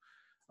to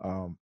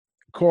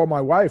call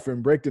my wife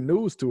and break the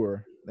news to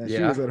her. And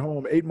she was at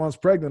home 8 months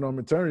pregnant on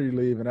maternity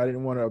leave, and I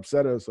didn't want to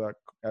upset her. So I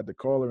had to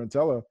call her and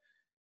tell her,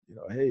 you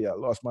know, hey, I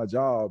lost my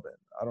job, and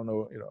I don't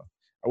know, you know,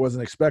 I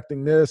wasn't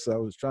expecting this. I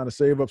was trying to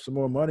save up some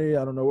more money.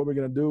 I don't know what we're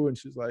going to do. And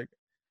she's like,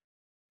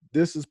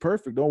 this is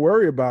perfect. Don't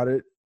worry about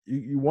it.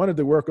 You wanted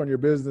to work on your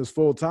business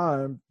full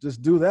time.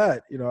 Just do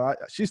that. You know,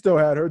 she still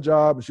had her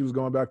job, and she was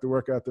going back to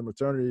work after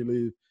maternity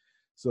leave.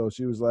 So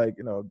she was like,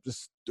 you know,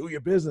 just do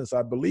your business.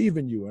 I believe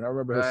in you. And I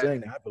remember her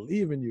saying, I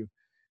believe in you.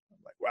 I'm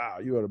like, wow,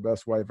 you are the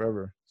best wife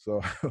ever. So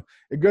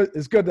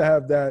it's good to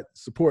have that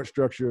support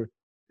structure,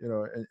 you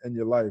know, in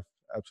your life.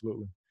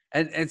 Absolutely.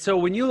 And so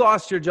when you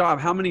lost your job,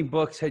 how many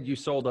books had you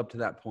sold up to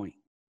that point?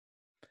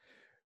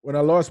 When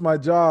I lost my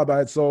job, I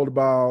had sold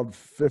about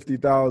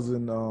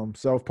 50,000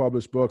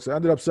 self-published books. I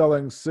ended up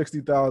selling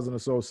 60,000 or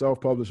so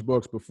self-published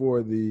books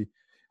before the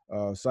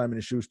Simon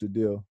 & Schuster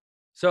deal.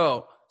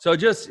 So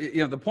just,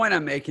 you know, the point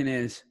I'm making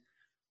is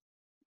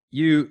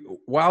you,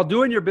 while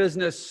doing your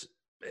business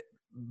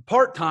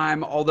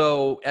part-time,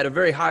 although at a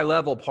very high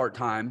level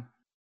part-time,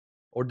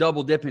 or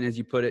double dipping, as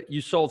you put it,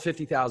 you sold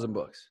 50,000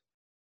 books.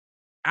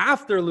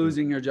 After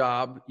losing your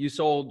job, you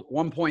sold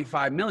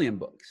 1.5 million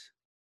books.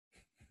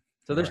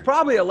 So there's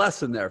probably a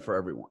lesson there for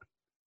everyone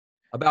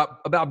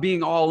about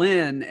being all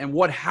in and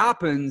what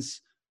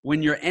happens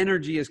when your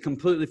energy is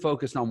completely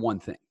focused on one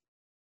thing.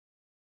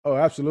 Oh,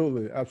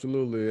 absolutely.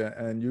 Absolutely.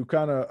 And you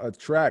kind of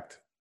attract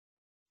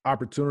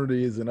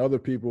opportunities and other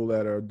people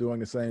that are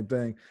doing the same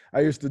thing. I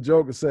used to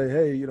joke and say,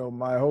 hey, you know,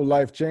 my whole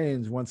life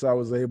changed once I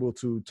was able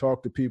to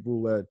talk to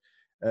people at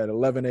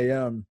 11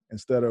 a.m.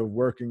 instead of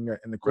working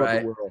in the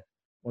corporate world.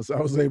 Once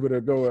I was able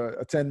to go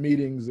attend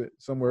meetings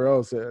somewhere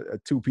else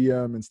at 2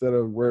 p.m. instead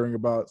of worrying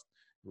about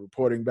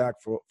reporting back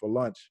for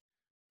lunch.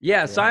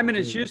 Yeah,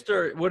 Simon &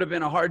 Schuster would have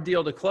been a hard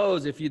deal to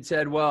close if you'd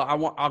said, well,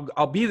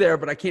 I'll be there,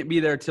 but I can't be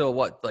there till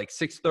what, like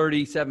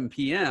 6:30, 7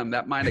 p.m.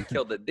 That might have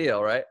killed the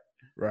deal, right?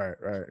 Right,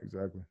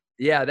 exactly.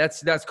 Yeah,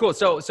 that's cool.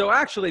 So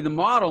actually the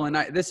model, and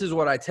this is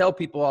what I tell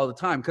people all the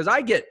time, because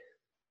I get,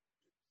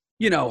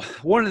 you know,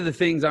 one of the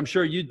things I'm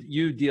sure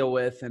you deal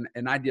with,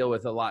 and I deal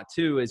with a lot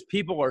too, is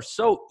people are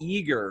so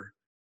eager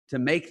to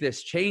make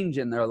this change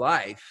in their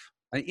life.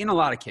 In a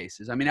lot of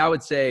cases, I mean, I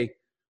would say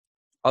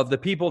of the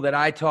people that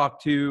I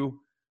talk to,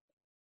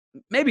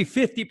 maybe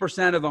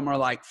 50% of them are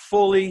like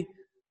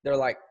they're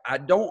like, I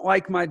don't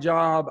like my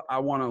job. I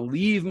want to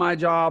leave my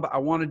job. I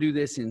want to do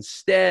this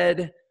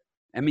instead.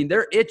 I mean,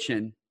 they're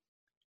itching.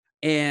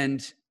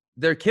 And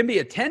there can be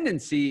a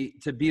tendency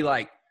to be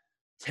like,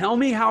 tell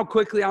me how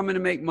quickly I'm going to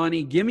make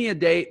money. Give me a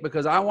date,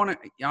 because I want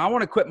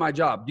to quit my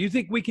job. Do you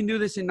think we can do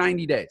this in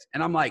 90 days?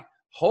 And I'm like,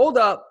 hold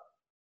up.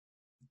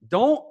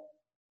 Don't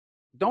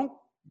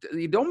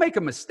make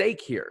a mistake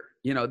here.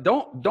 You know,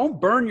 don't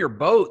burn your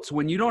boats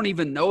when you don't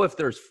even know if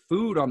there's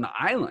food on the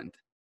island.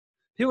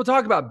 People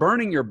talk about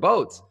burning your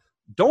boats.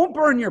 Don't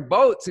burn your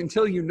boats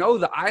until you know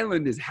the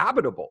island is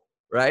habitable,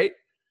 right?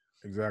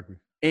 Exactly.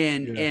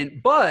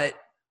 But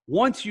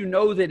once you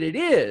know that it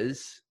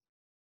is,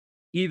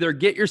 either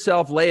get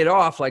yourself laid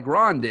off like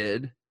Ron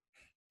did,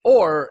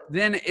 or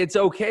then it's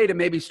okay to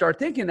maybe start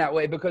thinking that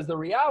way, because the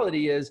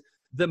reality is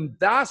the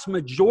vast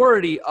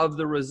majority of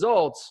the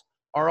results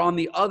are on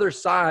the other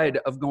side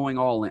of going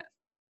all in.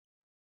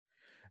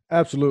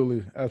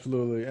 Absolutely.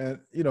 And,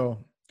 you know,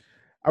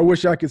 I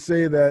wish I could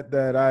say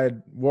that I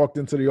had walked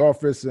into the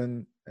office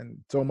and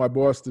told my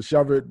boss to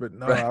shove it, but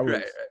no,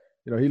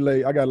 you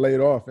know, I got laid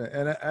off.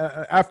 And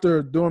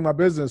after doing my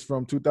business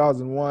from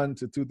 2001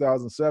 to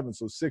 2007,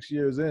 so 6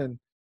 years in,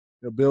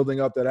 you know,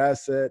 building up that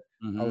asset,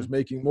 I was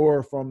making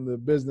more from the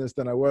business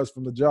than I was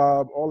from the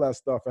job, all that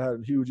stuff. I had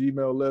a huge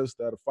email list,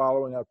 I had a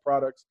following, I had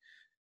products.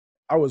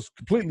 I was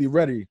completely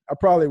ready. I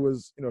probably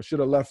was, you know, should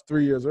have left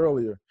 3 years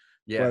earlier.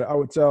 Yeah. But I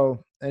would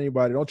tell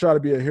anybody, don't try to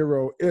be a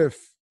hero if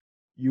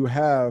you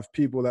have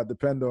people that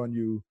depend on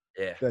you,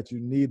 that you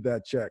need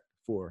that check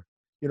for.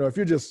 You know, if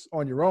you're just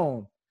on your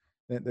own,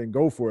 then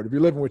go for it. If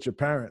you're living with your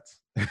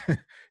parents, you know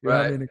what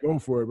I mean, then go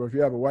for it. But if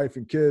you have a wife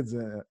and kids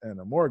and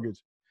a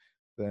mortgage,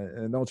 then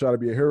and don't try to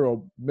be a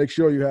hero. Make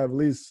sure you have at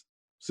least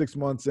 6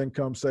 months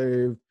income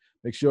saved.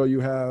 Make sure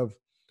you have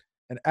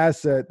an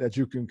asset that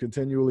you can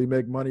continually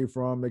make money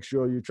from. Make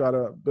sure you try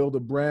to build a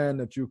brand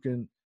that you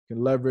can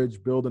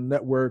leverage, build a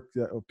network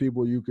of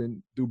people you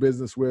can do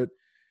business with,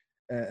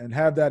 and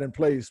have that in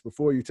place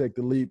before you take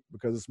the leap,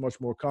 because it's much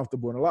more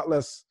comfortable and a lot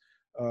less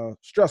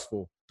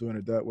stressful doing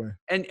it that way.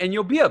 And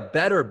you'll be a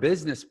better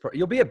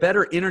you'll be a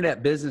better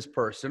internet business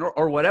person,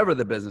 or whatever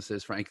the business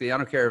is, frankly. I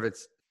don't care if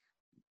it's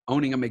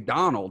owning a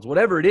McDonald's,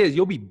 whatever it is,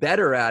 you'll be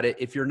better at it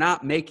if you're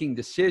not making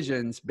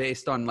decisions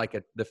based on like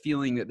the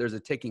feeling that there's a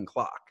ticking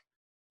clock.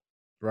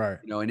 Right.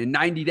 You know, and in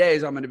 90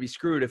 days, I'm going to be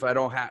screwed if I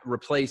don't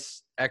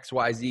replace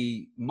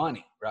XYZ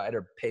money, right?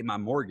 Or pay my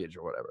mortgage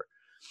or whatever.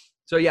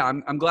 So yeah,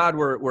 I'm glad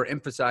we're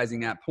emphasizing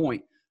that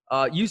point.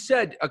 You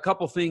said a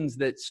couple things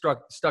that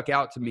stuck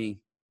out to me.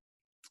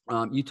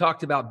 You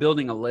talked about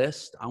building a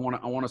list. I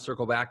want to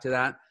circle back to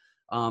that.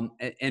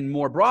 And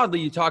more broadly,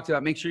 you talked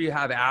about make sure you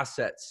have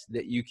assets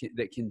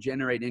that can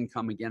generate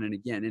income again and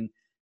again. And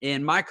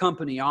in my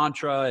company,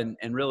 Entre,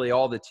 and really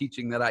all the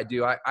teaching that I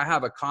do, I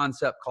have a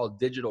concept called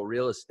digital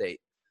real estate,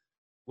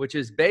 which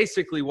is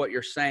basically what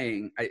you're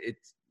saying.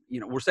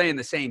 We're saying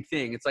the same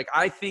thing. It's like,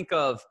 I think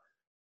of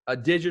a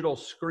digital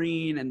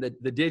screen and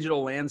the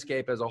digital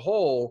landscape as a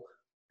whole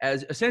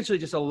as essentially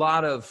just a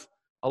lot of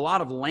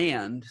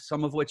land,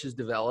 some of which is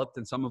developed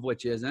and some of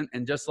which isn't.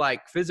 And just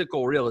like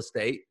physical real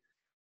estate,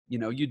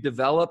 you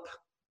develop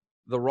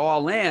the raw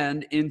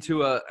land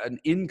into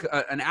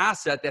an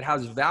asset that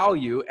has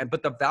value,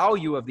 but the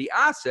value of the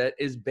asset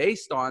is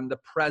based on the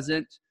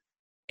present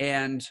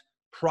and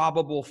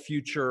probable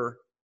future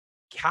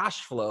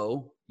cash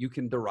flow you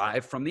can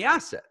derive from the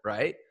asset,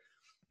 right?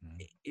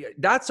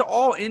 That's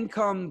all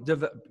income,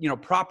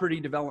 property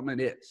development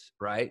is,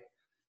 right?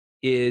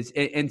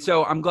 And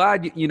so I'm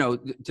glad,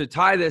 to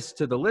tie this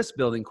to the list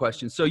building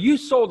question. So you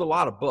sold a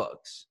lot of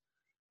books,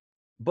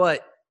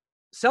 but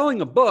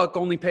selling a book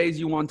only pays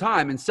you one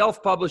time, and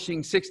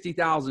self-publishing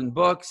 60,000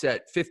 books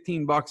at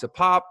 $15 a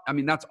pop. I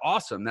mean, that's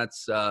awesome.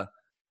 That's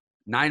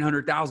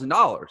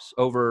 $900,000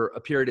 over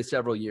a period of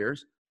several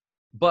years.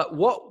 But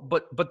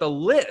the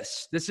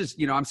list, this is,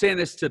 I'm saying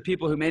this to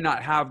people who may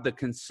not have the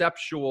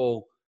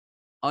conceptual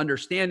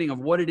understanding of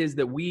what it is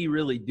that we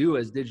really do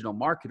as digital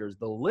marketers.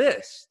 The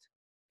list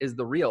is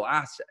the real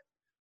asset.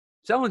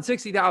 Selling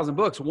 60,000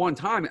 books one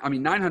time, I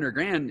mean, 900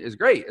 grand is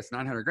great. It's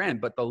 900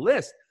 grand, but the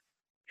list,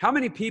 how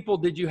many people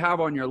did you have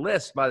on your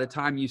list by the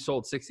time you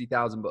sold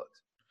 60,000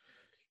 books?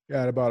 Yeah, I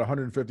had about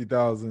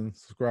 150,000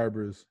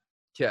 subscribers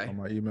on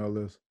my email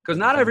list. Because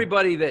not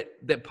everybody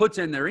that puts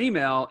in their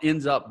email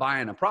ends up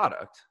buying a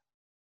product.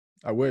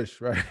 I wish,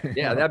 right?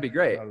 Yeah, that'd be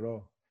great. Not at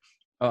all.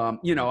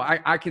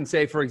 I can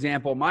say, for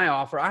example, my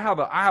offer, I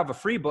have a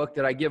free book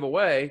that I give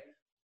away,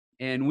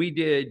 and we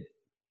did,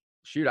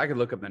 I could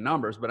look up the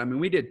numbers, but I mean,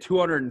 we did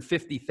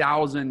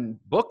 250,000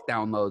 book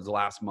downloads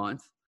last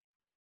month.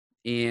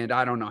 And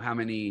I don't know how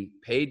many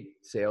paid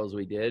sales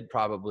we did,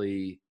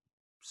 probably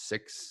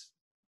 6,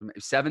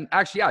 7.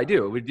 Actually, yeah, I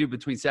do. We do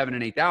between 7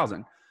 and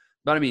 8,000.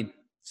 But I mean,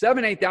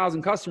 7,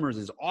 8,000 customers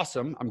is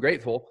awesome. I'm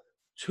grateful.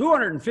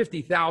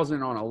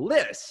 250,000 on a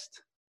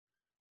list.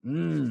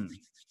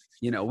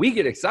 We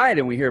get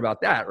excited when we hear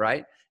about that,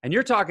 right? And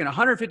you're talking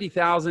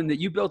 150,000 that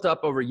you built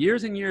up over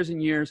years and years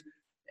and years,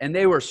 and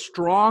they were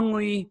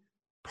strongly,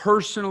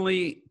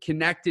 personally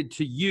connected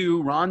to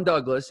you, Ron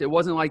Douglas. It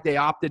wasn't like they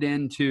opted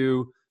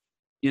into,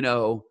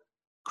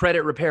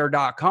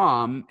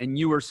 creditrepair.com and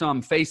you were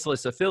some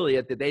faceless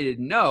affiliate that they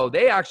didn't know.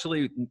 They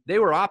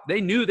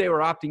knew they were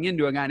opting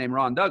into a guy named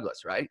Ron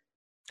Douglas, right?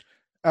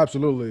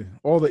 Absolutely.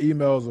 All the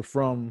emails are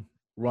from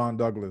Ron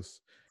Douglas.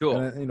 Cool.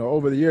 And,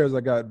 over the years,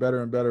 I got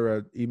better and better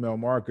at email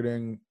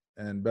marketing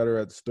and better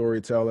at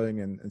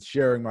storytelling and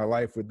sharing my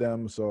life with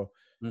them. So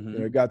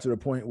it got to the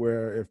point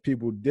where if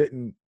people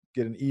didn't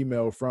get an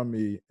email from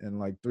me in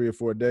like 3 or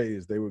 4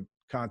 days, they would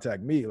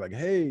contact me like,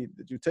 hey,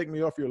 did you take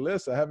me off your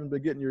list? I haven't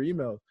been getting your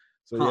emails.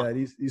 So yeah,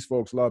 these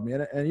folks love me.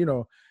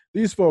 And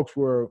these folks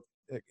were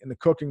in the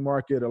cooking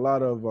market, a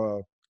lot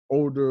of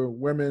older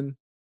women,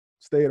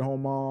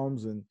 stay-at-home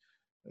moms, and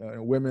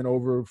women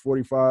over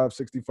 45,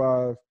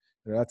 65,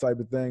 that type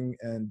of thing.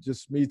 And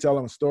just me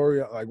telling a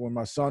story, like when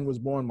my son was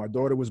born, my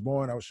daughter was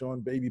born, I was showing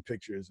baby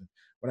pictures. And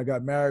when I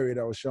got married,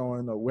 I was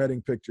showing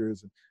wedding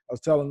pictures. And I was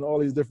telling all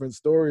these different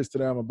stories to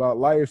them about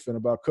life and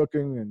about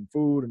cooking and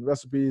food and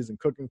recipes and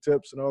cooking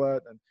tips and all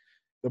that. And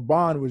the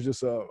bond was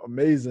just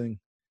amazing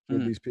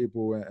with these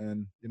people.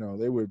 And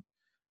they would,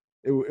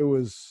 it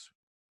was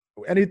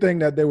anything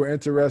that they were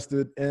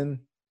interested in.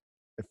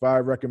 If I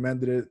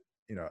recommended it,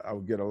 I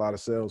would get a lot of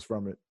sales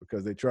from it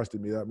because they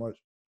trusted me that much.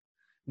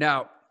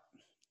 Now,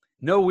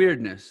 no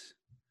weirdness.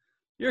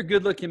 You're a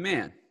good looking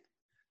man.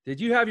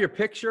 Did you have your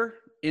picture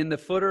in the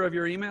footer of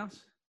your emails?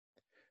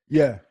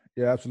 Yeah,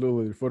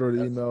 absolutely. The footer of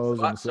the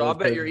emails. So I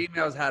bet your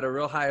emails had a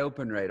real high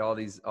open rate. All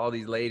these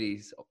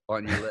ladies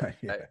on your list.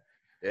 Yeah.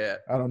 Yeah.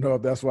 I don't know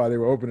if that's why they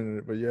were opening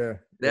it, but yeah.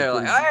 They're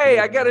like, hey,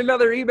 I got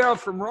another email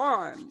from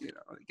Ron. You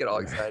know, get all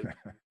excited.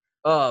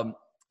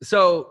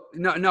 So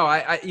no,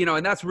 I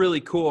and that's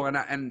really cool. And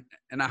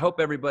I hope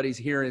everybody's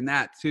hearing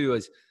that too,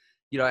 is,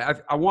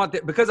 I want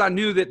that, because I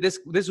knew that this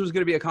was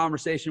going to be a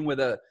conversation with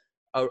a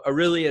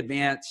really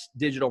advanced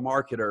digital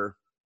marketer,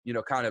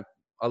 kind of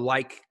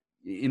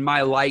in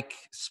my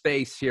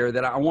space here,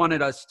 that I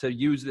wanted us to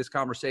use this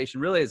conversation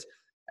really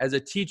as a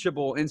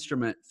teachable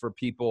instrument for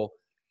people.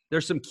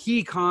 There's some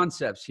key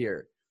concepts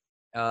here,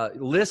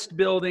 list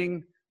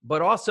building,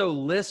 but also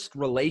list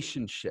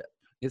relationship.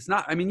 It's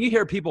not, you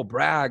hear people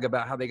brag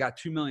about how they got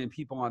 2 million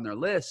people on their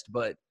list,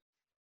 but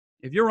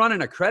if you're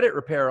running a credit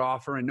repair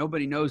offer and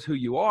nobody knows who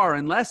you are,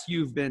 unless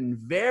you've been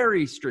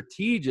very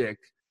strategic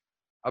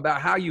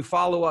about how you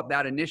follow up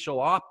that initial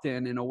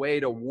opt-in in a way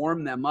to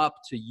warm them up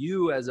to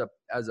you as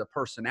a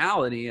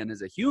personality and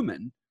as a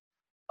human,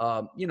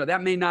 that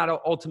may not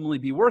ultimately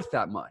be worth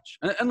that much,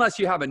 unless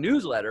you have a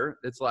newsletter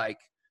that's like,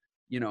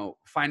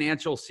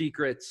 Financial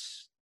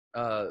Secrets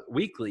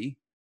Weekly,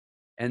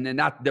 and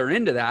then they're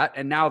into that,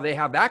 and now they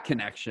have that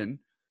connection,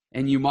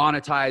 and you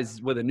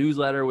monetize with a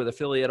newsletter with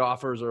affiliate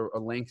offers or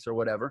links or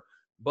whatever.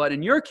 But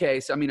in your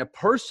case, a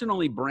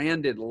personally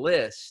branded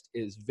list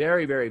is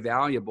very, very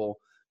valuable.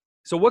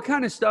 So what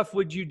kind of stuff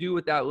would you do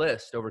with that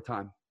list over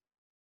time?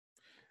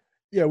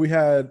 Yeah, we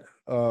had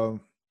a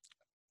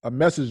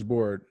message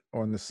board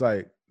on the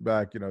site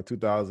back,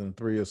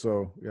 2003 or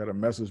so. We had a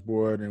message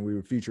board, and we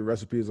would feature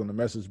recipes on the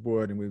message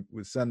board, and we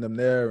would send them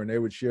there, and they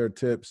would share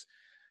tips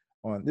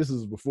on, this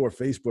is before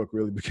Facebook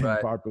really became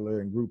popular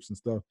in groups and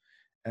stuff.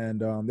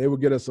 And they would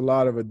get us a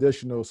lot of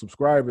additional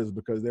subscribers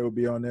because they would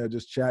be on there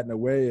just chatting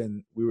away,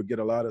 and we would get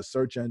a lot of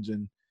search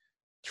engine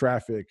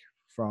traffic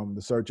from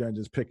the search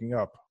engines picking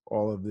up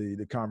all of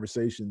the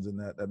conversations in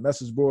that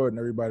message board, and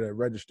everybody that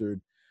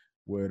registered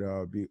would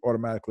be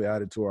automatically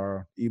added to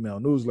our email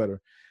newsletter.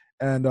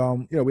 And,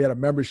 we had a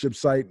membership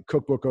site,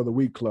 Cookbook of the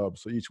Week Club.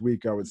 So each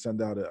week I would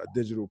send out a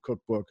digital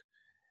cookbook,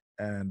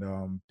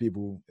 and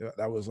people,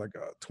 that was like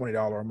a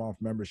 $20 a month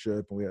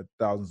membership, and we had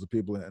thousands of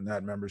people in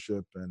that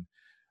membership, and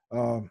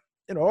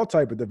all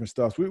type of different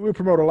stuff. We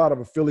promote a lot of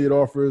affiliate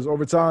offers.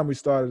 Over time, we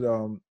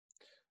started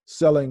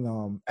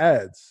selling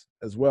ads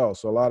as well.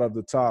 So a lot of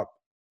the top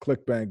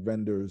ClickBank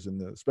vendors,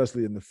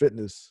 especially in the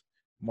fitness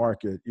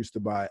market, used to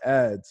buy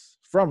ads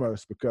from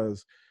us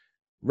because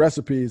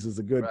recipes is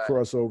a good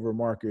crossover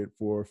market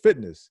for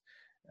fitness.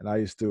 And I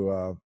used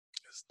to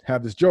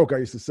have this joke. I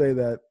used to say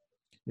that,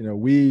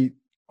 we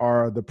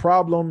are the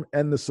problem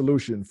and the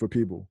solution for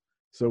people.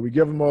 So we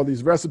give them all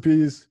these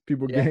recipes,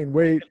 people gain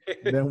weight,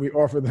 and then we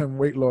offer them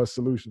weight loss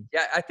solutions.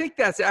 Yeah, I think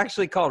that's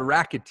actually called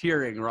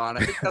racketeering, Ron.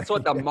 I think that's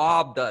what the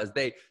mob does.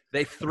 They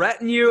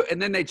threaten you,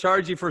 and then they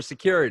charge you for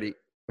security.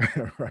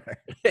 Right.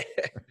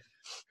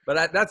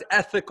 But that's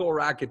ethical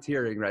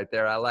racketeering right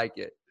there. I like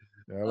it.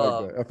 Yeah, I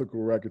like that. Ethical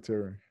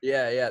racketeering.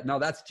 Yeah. No,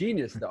 that's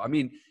genius, though.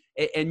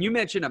 And you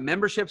mentioned a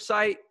membership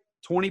site,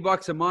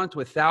 $20 a month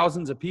with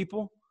thousands of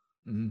people.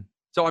 Mm-hmm.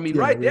 So,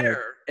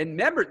 there, and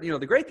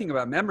the great thing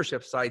about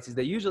membership sites is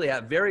they usually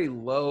have very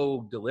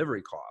low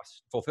delivery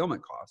costs,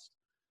 fulfillment costs,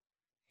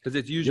 because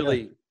it's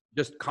usually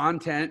just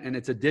content and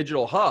it's a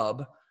digital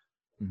hub,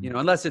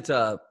 unless it's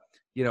a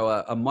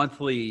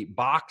monthly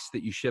box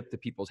that you ship to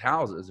people's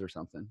houses or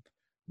something.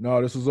 No,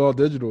 this was all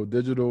digital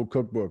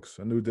cookbooks,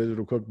 a new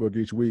digital cookbook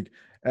each week.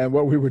 And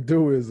what we would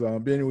do is,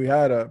 being we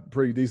had a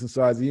pretty decent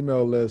sized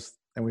email list,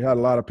 and we had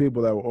a lot of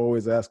people that were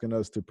always asking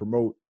us to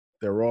promote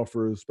their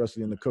offers,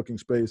 especially in the cooking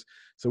space.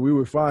 So we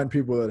would find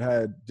people that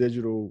had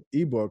digital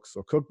ebooks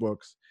or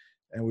cookbooks,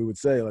 and we would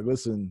say, like,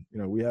 listen,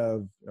 we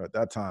have, at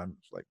that time,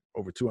 it's like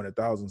over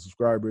 200,000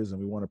 subscribers, and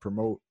we want to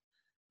promote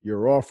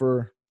your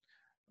offer.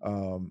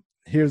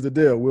 Here's the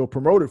deal. We'll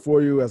promote it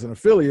for you as an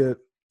affiliate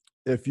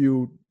if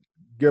you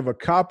give a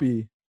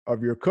copy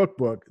of your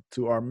cookbook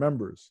to our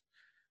members.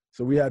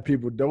 So we had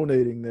people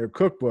donating their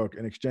cookbook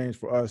in exchange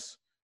for us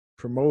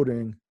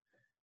promoting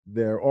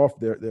their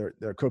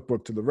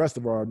cookbook to the rest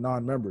of our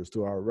non-members,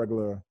 to our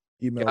regular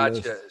email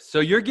list. So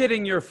you're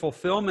getting your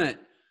fulfillment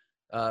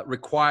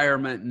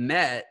requirement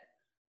met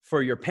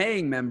for your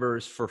paying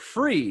members for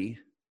free,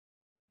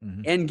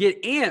 and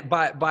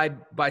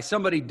by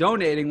somebody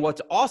donating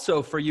what's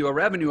also for you a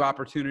revenue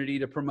opportunity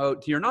to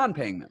promote to your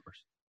non-paying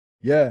members.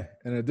 Yeah.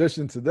 In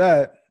addition to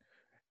that,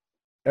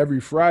 every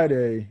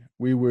Friday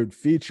we would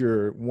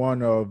feature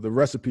one of the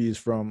recipes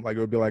from, like, it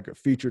would be like a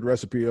featured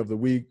recipe of the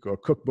week or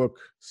cookbook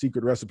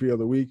secret recipe of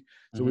the week.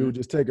 So we would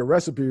just take a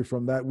recipe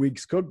from that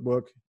week's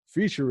cookbook,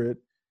 feature it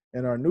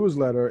in our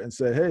newsletter, and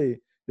say, hey,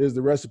 here's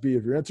the recipe.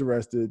 If you're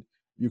interested,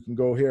 you can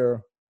go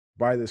here,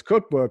 buy this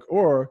cookbook,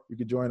 or you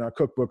could join our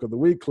Cookbook of the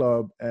Week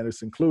Club, and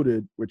it's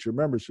included with your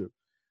membership.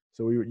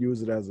 So we would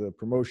use it as a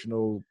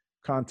promotional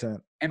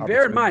content. And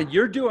bear in mind,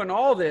 you're doing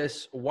all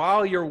this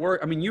while you're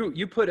working.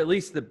 You put at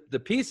least the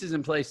pieces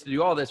in place to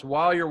do all this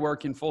while you're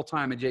working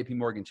full-time at JP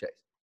Morgan Chase.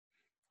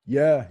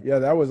 Yeah,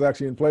 that was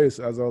actually in place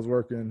as I was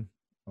working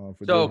for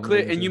JP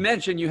Morgan. And you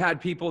mentioned you had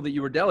people that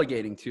you were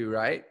delegating to,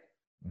 right?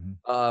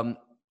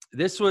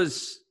 This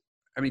was,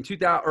 I mean,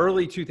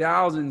 early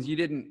 2000s, you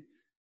didn't,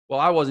 well,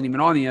 I wasn't even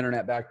on the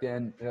internet back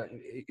then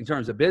in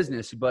terms of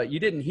business, but you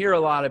didn't hear a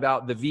lot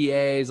about the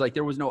VAs. Like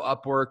there was no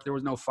Upwork, there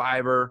was no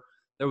Fiverr,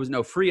 there was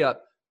no FreeUp.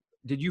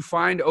 Did you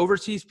find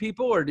overseas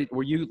people, or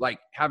were you like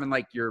having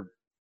like your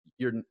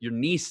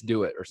niece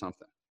do it or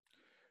something?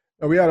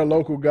 We had a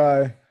local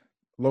guy,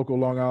 local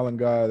Long Island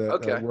guy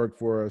that worked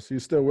for us.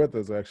 He's still with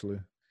us, actually.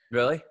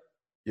 Really?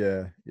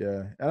 Yeah.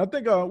 And I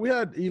think we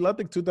had, I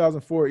think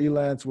 2004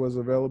 Elance was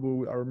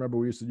available. I remember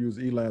we used to use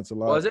Elance a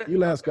lot. Was it?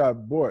 Elance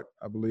got bought,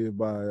 I believe,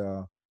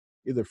 by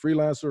either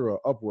Freelancer or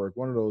Upwork,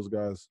 one of those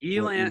guys.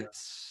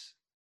 Elance,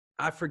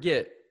 I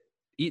forget.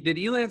 Did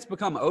Elance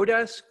become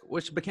Odesk,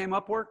 which became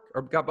Upwork,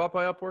 or got bought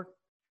by Upwork?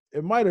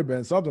 It might have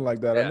been something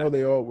like that. Yeah. I know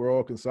they were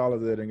all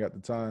consolidating at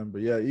the time,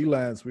 but yeah,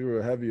 Elance, we were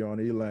heavy on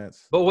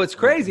Elance. But what's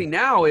crazy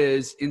now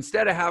is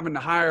instead of having to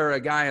hire a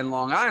guy in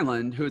Long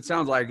Island, who it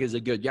sounds like is a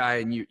good guy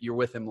and you're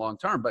with him long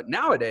term, but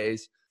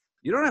nowadays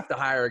you don't have to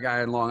hire a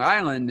guy in Long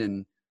Island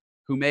and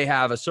who may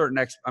have a certain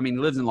he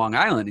lives in Long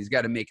Island. He's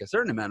got to make a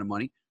certain amount of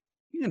money.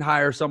 You can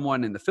hire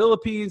someone in the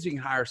Philippines. You can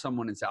hire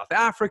someone in South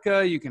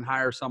Africa. You can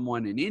hire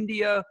someone in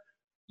India,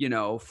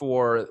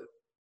 for,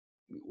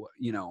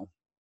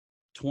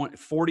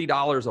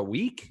 $40 a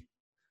week.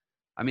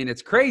 I mean,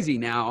 it's crazy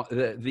now,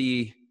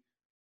 the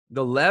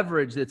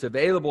leverage that's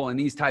available in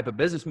these type of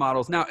business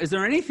models. Now, is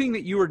there anything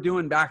that you were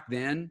doing back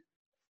then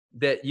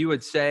that you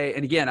would say,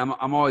 and again,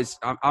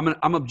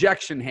 I'm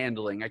objection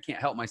handling, I can't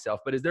help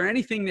myself, but is there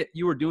anything that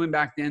you were doing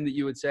back then that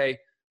you would say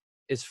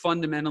is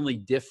fundamentally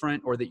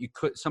different, or that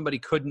somebody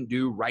couldn't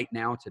do right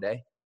now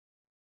today?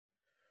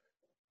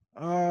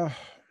 I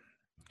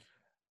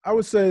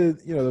would say,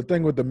 the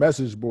thing with the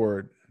message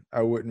board,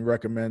 I wouldn't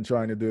recommend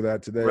trying to do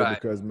that today, right?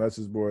 Because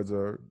message boards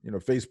are,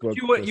 Facebook.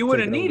 You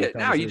wouldn't need it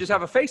now. You just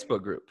have a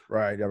Facebook group.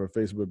 Right. You have a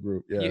Facebook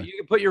group. Yeah. You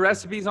can put your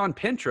recipes on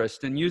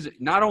Pinterest and use it,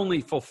 not only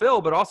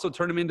fulfill, but also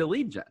turn them into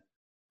lead gen.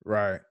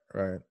 Right.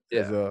 Yeah.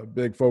 There's a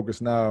big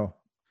focus now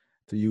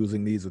to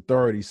using these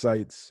authority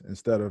sites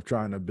instead of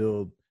trying to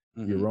build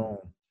your own.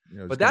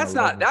 But that's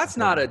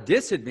not a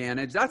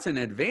disadvantage. That's an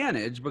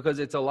advantage, because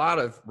it's a lot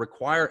of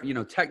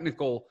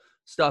technical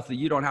stuff that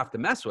you don't have to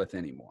mess with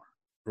anymore.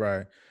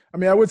 Right. I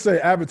mean, I would say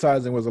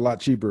advertising was a lot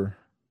cheaper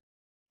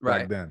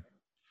back then.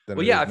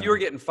 Well, yeah, if you were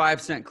getting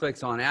 5-cent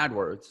clicks on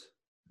AdWords,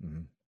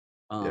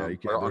 or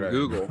on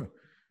Google.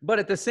 But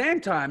at the same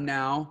time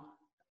now,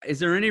 is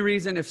there any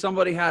reason if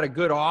somebody had a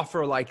good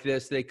offer like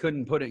this, they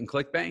couldn't put it in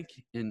ClickBank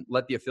and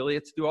let the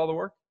affiliates do all the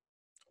work?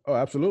 Oh,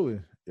 absolutely.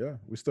 Yeah.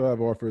 We still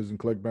have offers in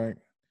ClickBank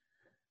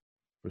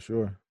for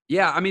sure.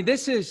 Yeah. I mean,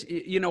 this is,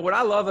 what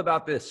I love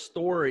about this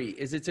story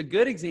is it's a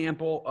good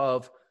example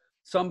of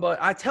somebody.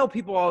 I tell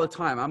people all the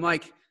time, I'm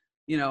like,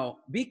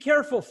 be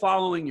careful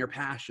following your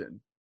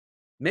passion.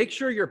 Make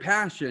sure your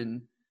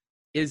passion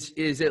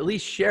is at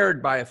least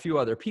shared by a few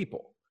other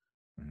people.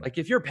 Mm-hmm. Like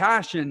if your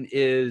passion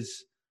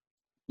is,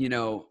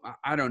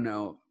 I don't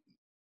know,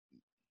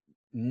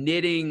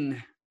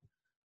 knitting,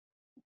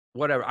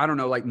 whatever, I don't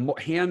know, like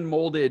hand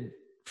molded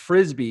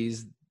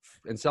Frisbees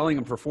and selling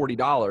them for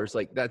 $40,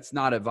 like that's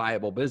not a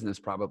viable business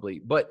probably.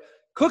 But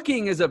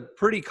cooking is a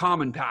pretty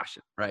common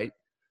passion, right?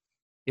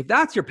 If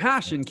that's your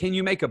passion, can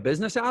you make a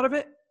business out of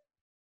it?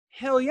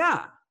 Hell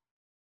yeah.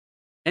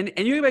 And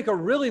you can make a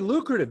really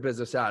lucrative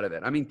business out of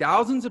it. I mean,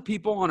 thousands of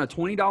people on a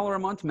 $20 a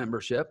month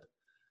membership,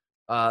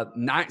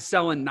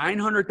 selling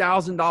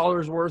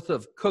 $900,000 worth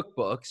of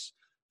cookbooks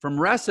from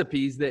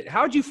recipes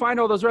how'd you find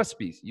all those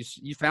recipes?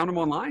 You found them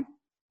online?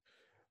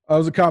 It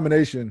was a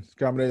combination.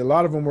 A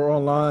lot of them were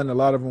online. A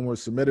lot of them were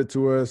submitted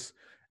to us.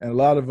 And a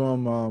lot of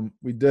them,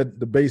 we did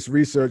the base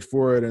research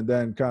for it and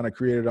then kind of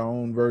created our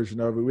own version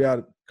of it. We had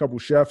a couple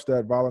chefs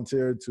that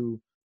volunteered to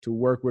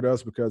work with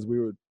us because we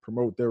would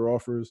promote their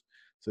offers.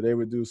 So they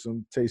would do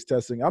some taste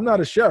testing. I'm not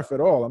a chef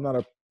at all. I'm not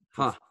a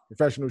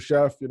professional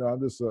chef. I'm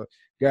just a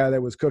guy that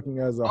was cooking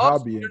as a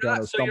hobby and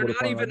kind of stumbled upon it.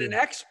 So you're not even an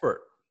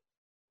expert.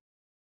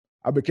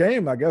 I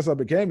became an expert.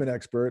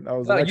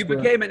 You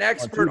became an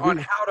expert on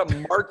how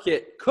to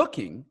market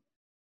cooking.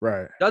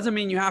 Right. Doesn't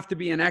mean you have to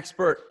be an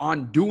expert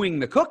on doing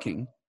the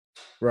cooking.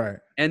 Right.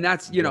 And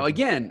that's,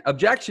 again,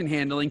 objection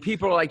handling.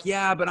 People are like,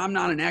 yeah, but I'm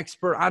not an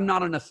expert. I'm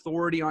not an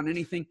authority on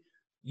anything.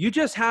 You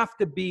just have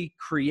to be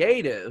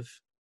creative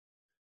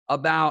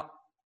about,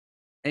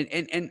 and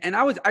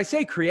I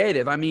say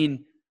creative. I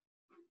mean,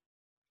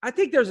 I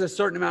think there's a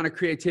certain amount of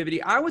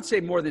creativity. I would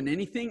say more than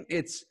anything,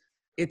 it's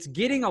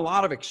getting a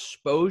lot of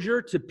exposure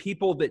to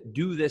people that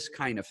do this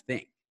kind of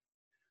thing.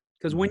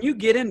 Because when you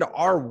get into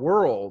our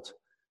world,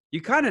 you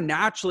kind of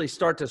naturally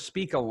start to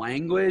speak a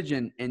language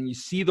and you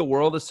see the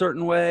world a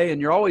certain way. And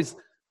you're always,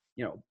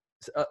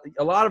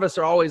 a lot of us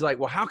are always like,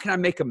 well, how can I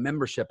make a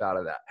membership out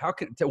of that?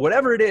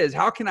 Whatever it is,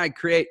 how can I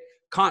create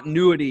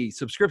continuity,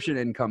 subscription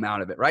income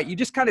out of it, right? You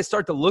just kind of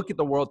start to look at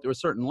the world through a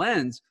certain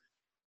lens.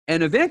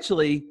 And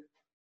eventually,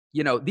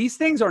 these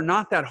things are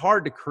not that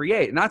hard to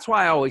create. And that's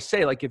why I always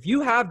say, like, if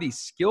you have these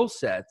skill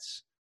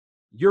sets,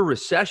 you're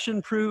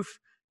recession proof,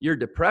 you're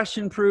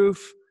depression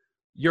proof,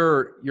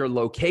 you're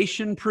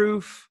location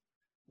proof.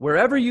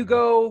 Wherever you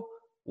go,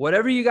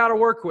 whatever you got to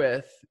work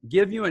with,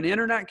 give you an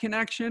internet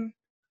connection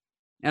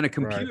and a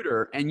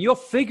computer, and you'll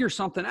figure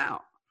something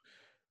out.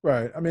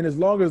 Right. I mean, as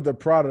long as the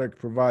product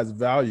provides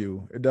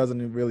value, it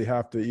doesn't really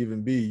have to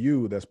even be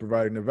you that's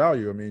providing the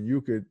value. I mean,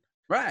 you could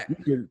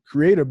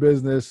create a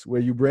business where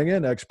you bring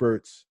in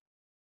experts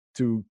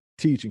to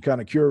teach and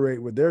kind of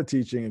curate what they're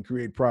teaching and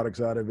create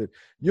products out of it.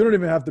 You don't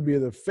even have to be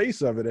the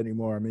face of it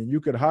anymore. I mean, you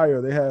could hire,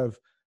 they have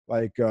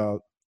like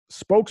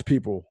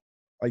spokespeople.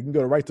 Like you can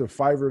go right to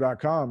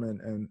Fiverr.com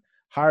and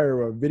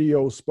hire a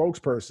video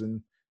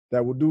spokesperson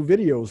that will do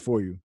videos for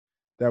you,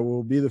 that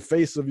will be the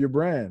face of your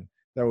brand,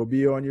 that will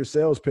be on your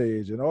sales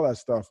page and all that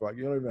stuff. Like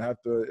you don't even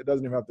have to, it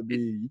doesn't even have to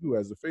be you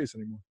as the face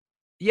anymore.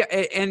 Yeah.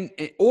 And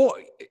or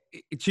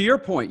to your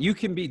point, you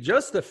can be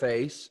just the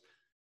face,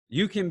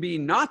 you can be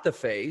not the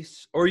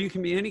face, or you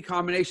can be any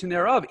combination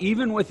thereof.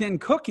 Even within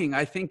cooking,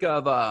 I think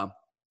of,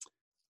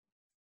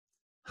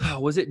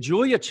 was it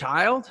Julia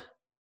Child,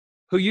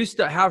 who used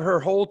to have her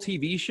whole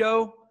TV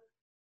show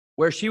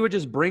where she would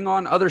just bring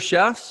on other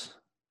chefs?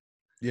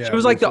 Yeah, she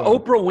was like the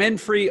Oprah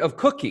Winfrey of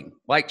cooking.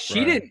 Like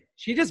she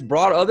just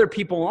brought other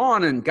people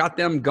on and got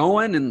them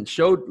going and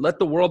let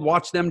the world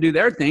watch them do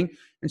their thing.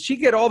 And she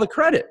get all the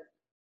credit.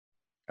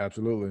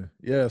 Absolutely.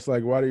 Yeah. It's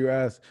like, why do you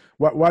ask,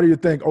 why do you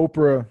think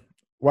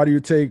why do you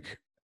take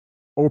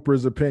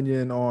Oprah's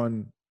opinion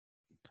on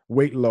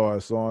weight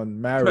loss,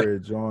 on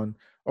marriage, on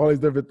all these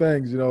different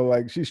things,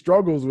 like she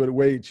struggles with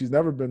weight. She's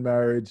never been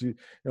married. She,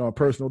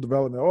 personal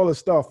development, all this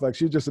stuff. Like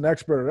she's just an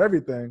expert at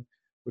everything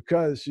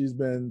because she's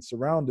been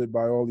surrounded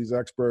by all these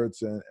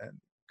experts and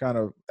kind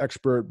of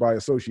expert by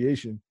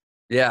association.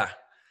 Yeah.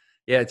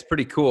 Yeah. It's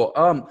pretty cool.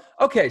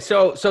 Okay.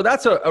 So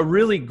that's a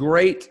really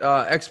great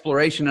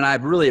exploration. And I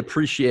really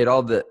appreciate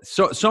all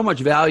so much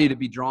value to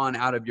be drawn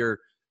out of your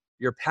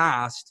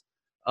past.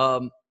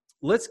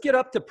 Let's get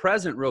up to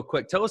present real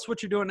quick. Tell us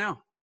what you're doing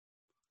now.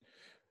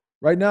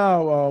 Right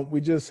now, we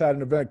just had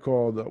an event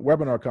called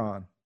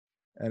WebinarCon,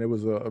 and it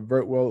was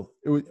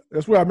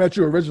that's where I met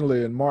you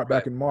originally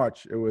back in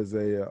March. It was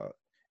a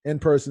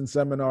in-person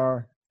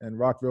seminar in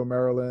Rockville,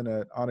 Maryland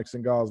at Onyx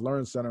and Giles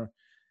Learn Center,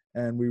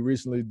 and we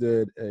recently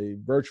did a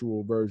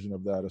virtual version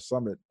of that,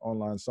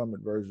 online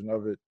summit version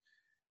of it.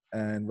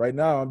 And right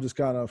now, I'm just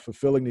kind of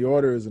fulfilling the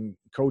orders and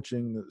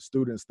coaching the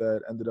students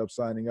that ended up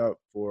signing up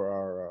for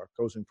our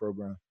coaching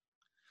program.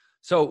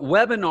 So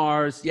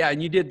webinars, yeah,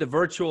 and you did the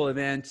virtual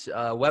event,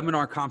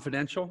 Webinar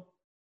Confidential.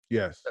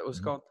 Yes, that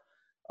was called,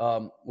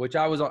 which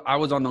I was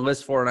on the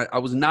list for, and I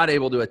was not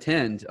able to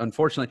attend,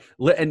 unfortunately.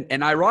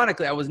 And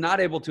ironically, I was not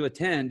able to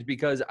attend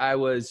because I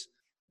was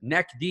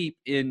neck deep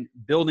in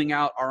building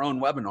out our own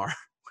webinar,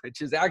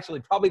 which is actually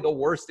probably the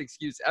worst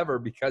excuse ever.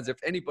 Because if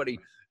anybody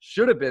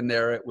should have been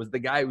there, it was the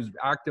guy who's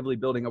actively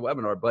building a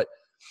webinar. But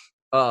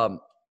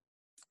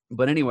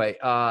anyway,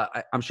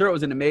 I'm sure it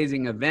was an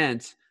amazing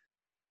event.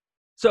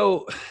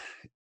 So,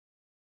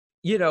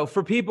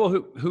 for people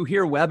who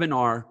hear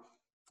webinar,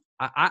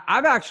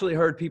 I've actually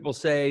heard people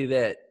say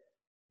that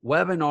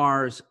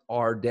webinars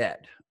are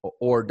dead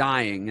or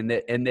dying, and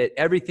that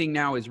everything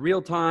now is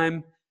real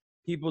time.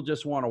 People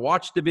just want to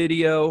watch the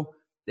video.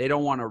 They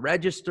don't want to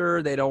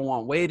register. They don't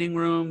want waiting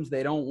rooms.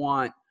 They don't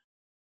want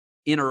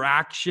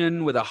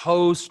interaction with a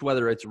host,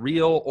 whether it's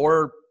real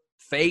or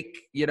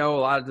fake. A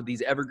lot of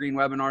these evergreen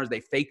webinars,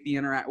 they fake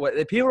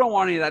the people don't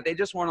want any of that. They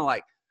just want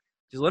to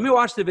just let me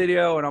watch the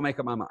video and I'll make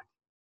up my mind.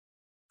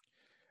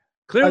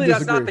 Clearly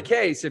that's not the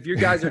case if you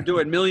guys are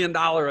doing $1 million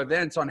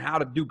events on how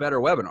to do better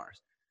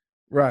webinars.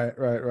 Right.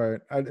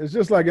 It's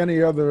just like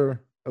any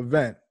other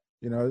event.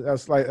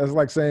 That's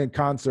like saying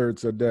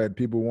concerts are dead.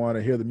 People want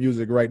to hear the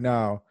music right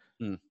now,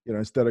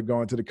 instead of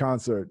going to the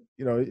concert.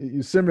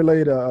 You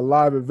simulate a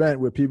live event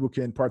where people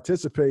can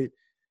participate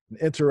and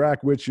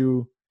interact with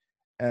you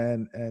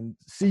and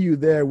see you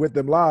there with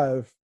them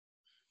live.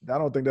 I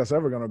don't think that's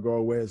ever going to go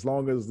away as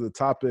long as the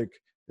topic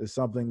is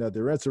something that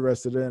they're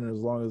interested in, and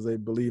as long as they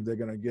believe they're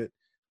going to get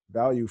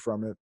value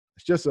from it.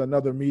 It's just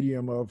another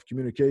medium of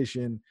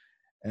communication,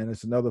 and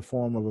it's another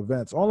form of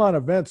events. Online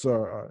events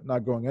are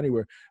not going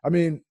anywhere. I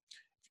mean,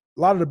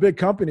 a lot of the big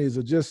companies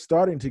are just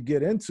starting to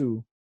get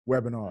into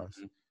webinars.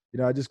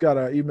 I just got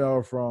an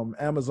email from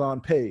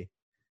Amazon Pay,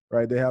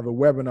 right? They have a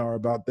webinar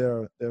about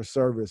their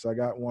service. I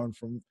got one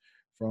from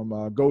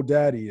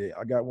GoDaddy.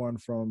 I got one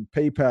from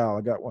PayPal.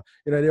 I got one,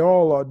 they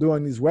all are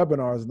doing these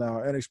webinars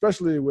now. And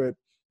especially with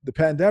the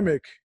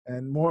pandemic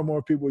and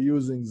more people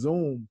using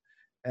Zoom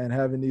and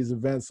having these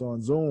events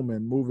on Zoom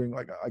and moving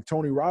like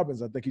Tony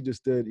Robbins, I think he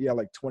just did,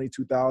 like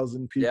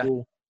 22,000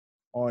 people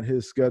on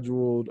his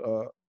scheduled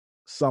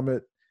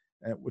summit,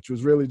 which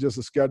was really just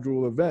a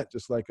scheduled event,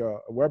 just like a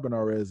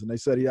webinar is. And they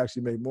said he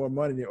actually made more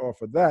money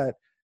off of that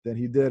than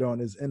he did on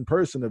his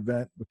in-person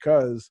event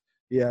because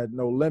he had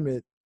no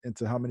limit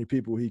into how many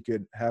people he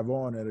could have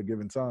on at a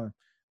given time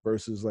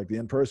versus like the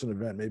in-person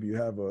event. Maybe you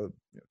have a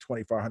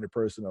 2,500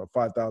 person or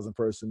 5,000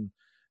 person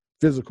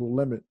physical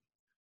limit.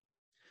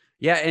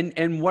 Yeah.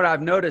 And what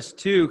I've noticed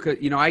too, cause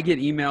I get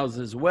emails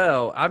as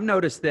well. I've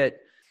noticed that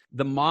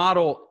the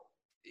model,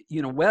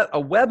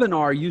 a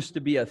webinar used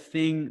to be a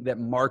thing that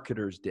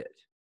marketers did.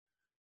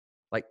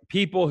 like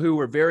people who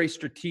were very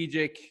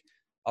strategic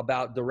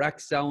about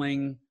direct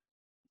selling.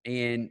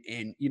 And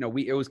you know,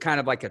 it was kind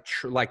of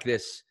like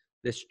this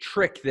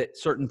trick that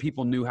certain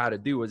people knew how to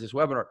do was this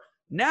webinar.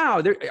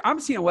 Now I'm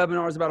seeing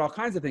webinars about all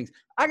kinds of things.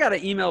 I got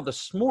an email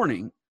this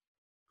morning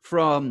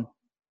from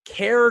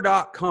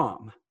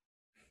care.com,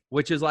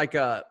 which is like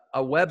a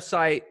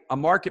website, a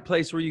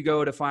marketplace where you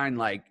go to find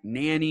like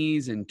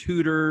nannies and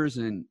tutors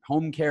and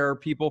home care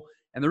people.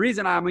 And the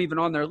reason I'm even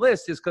on their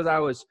list is because I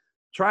was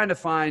trying to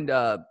find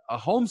a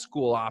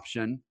homeschool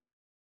option,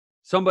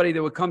 somebody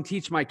that would come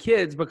teach my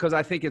kids, because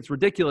I think it's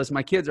ridiculous.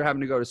 My kids are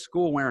having to go to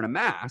school wearing a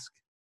mask,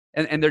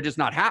 and they're just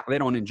not happy. They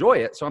don't enjoy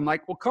it. So I'm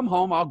like, well, come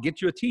home. I'll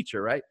get you a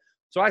teacher, right?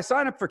 So I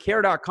sign up for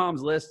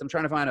care.com's list. I'm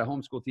trying to find a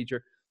homeschool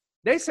teacher.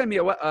 They send me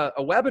a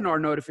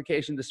webinar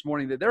notification this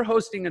morning that they're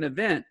hosting an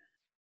event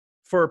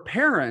for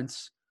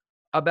parents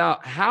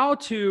about how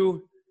it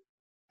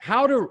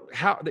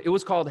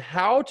was called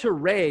How to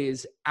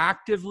Raise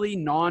Actively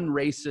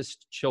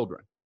Non-Racist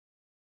Children.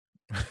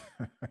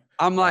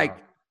 I'm like,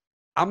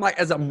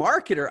 as a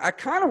marketer, I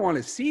kind of want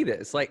to see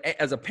this. Like,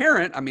 as a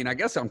parent, I mean, I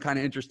guess I'm kind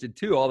of interested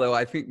too, although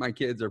I think my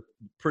kids are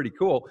pretty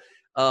cool.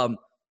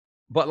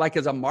 But like,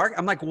 as a market,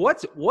 I'm like,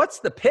 what's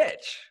the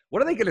pitch?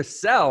 What are they going to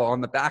sell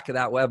on the back of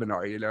that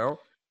webinar, you know?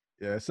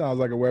 Yeah, it sounds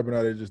like a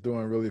webinar they're just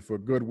doing really for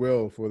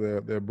goodwill for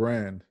their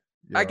brand.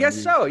 I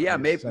guess so. Yeah,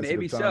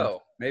 maybe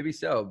so. Maybe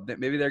so.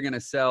 Maybe they're going to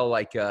sell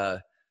like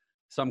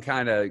some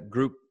kind of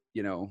group,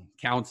 you know,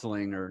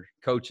 counseling or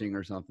coaching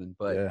or something.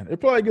 But yeah, it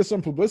probably gets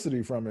some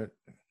publicity from it.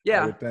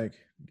 Yeah, I would think.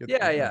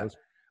 Yeah.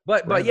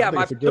 But yeah,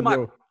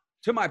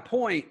 to my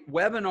point,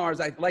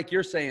 webinars, like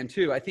you're saying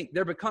too, I think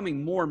they're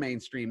becoming more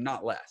mainstream,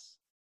 not less.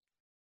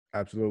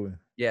 Absolutely.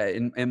 Yeah,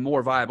 and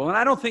more viable. And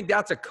I don't think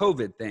that's a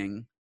COVID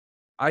thing.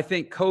 I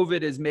think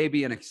COVID is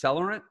maybe an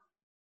accelerant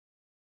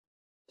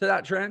to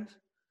that trend.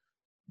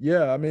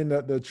 Yeah, I mean,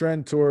 the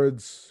trend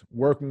towards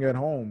working at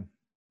home,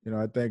 you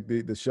know, I think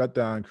the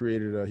shutdown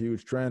created a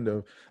huge trend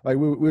of, like,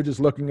 we were just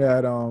looking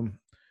at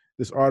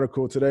this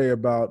article today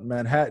about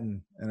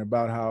Manhattan and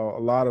about how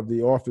a lot of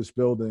the office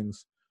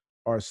buildings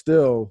are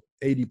still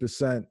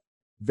 80%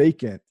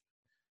 vacant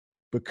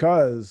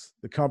because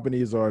the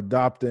companies are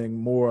adopting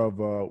more of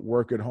a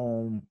work at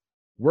home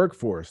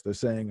workforce. They're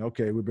saying,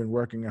 okay, we've been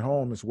working at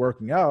home, it's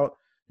working out.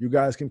 You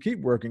guys can keep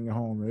working at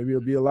home. Maybe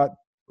it'll be a lot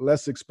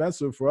less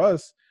expensive for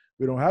us.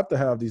 We don't have to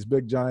have these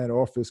big giant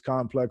office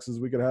complexes.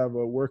 We could have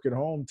a work at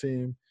home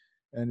team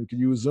and we could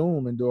use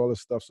Zoom and do all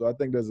this stuff. So I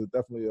think there's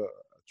definitely a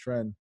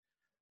trend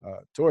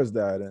towards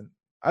that. And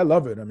I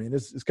love it. I mean,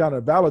 it's kind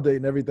of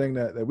validating everything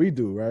that we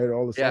do, right?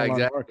 All this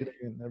online marketing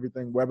and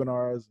everything,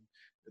 webinars.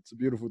 It's a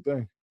beautiful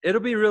thing.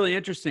 It'll be really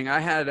interesting. I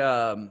had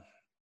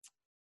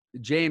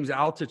James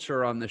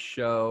Altucher on the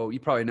show. You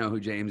probably know who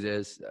James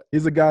is.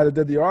 He's the guy that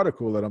did the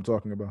article that I'm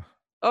talking about.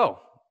 Oh,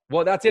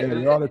 well, that's it.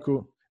 Yeah,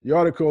 the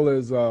article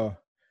is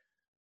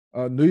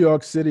New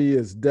York City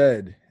is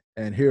dead,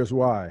 and here's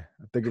why.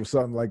 I think it was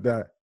something like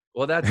that.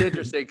 Well, that's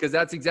interesting because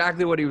that's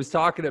exactly what he was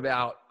talking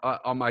about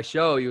on my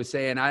show. He was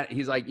saying,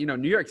 he's like, you know,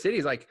 New York City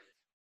is like,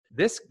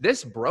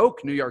 this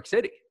broke New York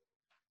City.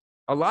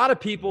 A lot of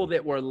people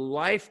that were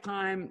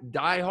lifetime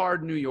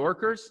diehard New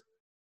Yorkers,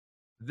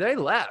 they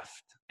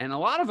left. And a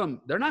lot of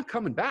them, they're not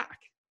coming back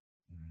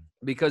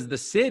because the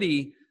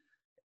city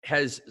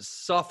has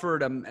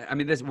suffered. I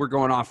mean, we're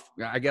going off,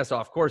 I guess,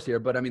 off course here,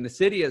 but I mean, the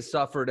city has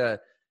suffered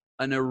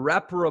an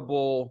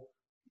irreparable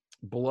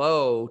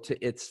blow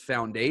to its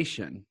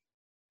foundation.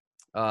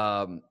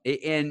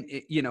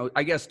 You know,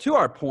 I guess to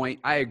our point,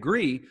 I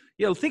agree,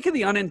 you know, think of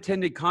the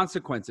unintended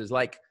consequences.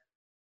 Like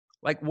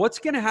what's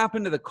going to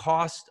happen to the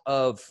cost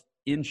of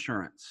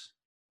insurance,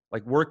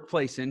 like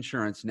workplace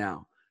insurance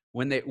now,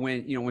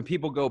 when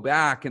people go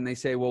back and they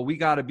say, well, we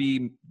got to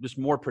be just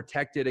more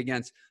protected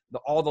against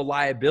all the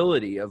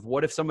liability of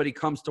what if somebody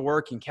comes to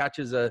work and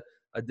catches a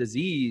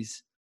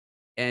disease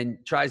and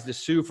tries to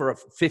sue for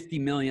 $50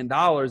 million.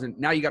 And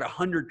now you got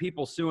 100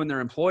 people suing their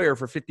employer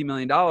for $50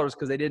 million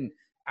because they didn't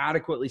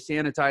adequately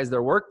sanitize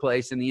their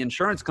workplace. And the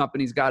insurance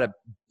company's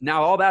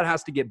now all that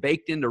has to get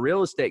baked into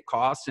real estate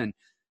costs and,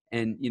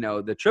 you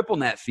know, the triple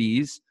net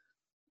fees.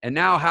 And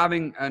now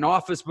having an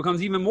office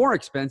becomes even more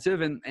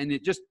expensive. And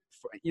it just,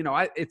 you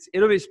know,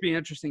 it'll just be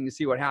interesting to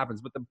see what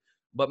happens.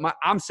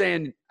 I'm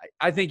saying,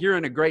 I think you're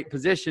in a great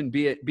position,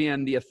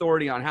 being the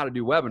authority on how to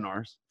do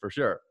webinars for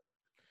sure.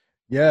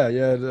 Yeah,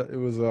 it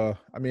was.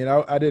 I mean,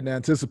 I didn't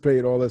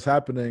anticipate all this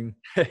happening.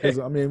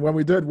 I mean, when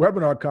we did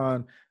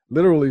WebinarCon,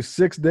 literally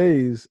 6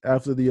 days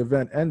after the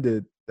event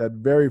ended, that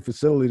very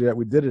facility that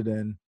we did it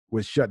in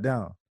was shut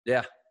down.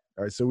 Yeah.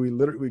 All right. So we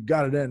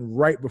got it in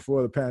right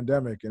before the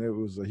pandemic, and it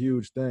was a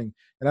huge thing.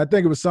 And I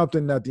think it was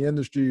something that the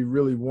industry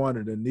really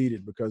wanted and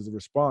needed because the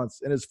response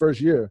in its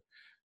first year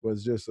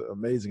was just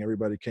amazing.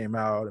 Everybody came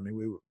out. I mean,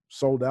 we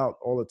sold out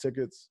all the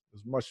tickets. It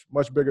was much,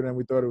 much bigger than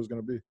we thought it was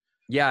going to be.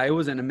 Yeah, it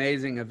was an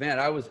amazing event.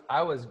 I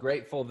was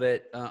grateful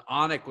that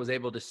Anik was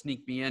able to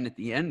sneak me in at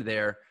the end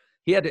there.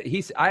 I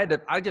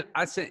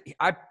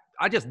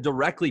just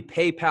directly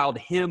PayPal'd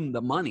him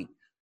the money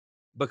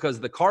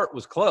because the cart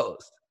was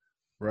closed.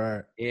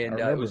 Right. And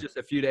it was just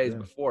a few days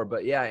before.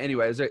 But yeah,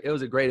 anyway, it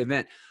was a great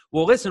event.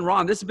 Well, listen,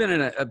 Ron, this has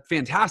been a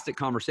fantastic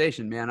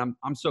conversation, man.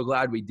 I'm so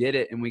glad we did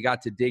it, and we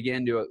got to dig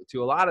into a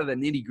lot of the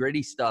nitty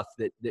gritty stuff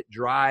that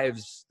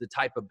drives the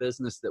type of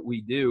business that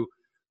we do,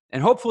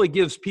 and hopefully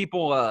gives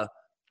people a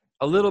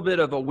little bit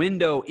of a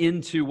window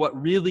into what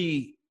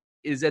really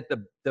is at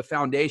the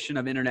foundation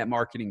of internet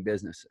marketing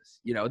businesses.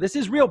 You know, this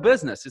is real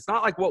business. It's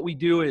not like what we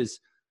do is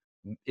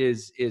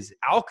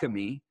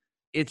alchemy.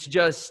 It's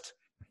just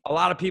a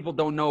lot of people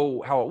don't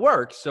know how it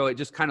works. So it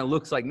just kind of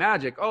looks like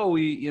magic. Oh,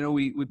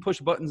 we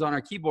push buttons on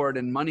our keyboard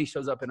and money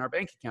shows up in our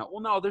bank account.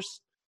 Well, no, there's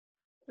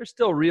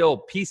still real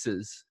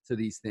pieces to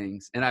these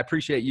things. And I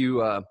appreciate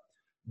you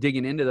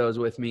digging into those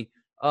with me.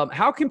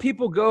 How can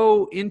people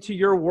go into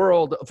your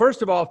world?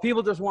 First of all, if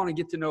people just want to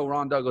get to know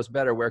Ron Douglas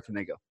better, where can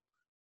they go?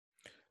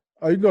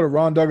 You can go to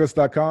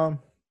rondouglas.com.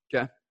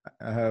 Okay.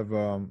 I have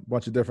a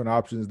bunch of different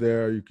options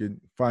there. You can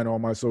find all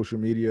my social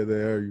media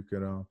there. You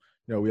can,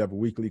 we have a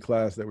weekly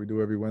class that we do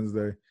every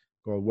Wednesday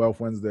called Wealth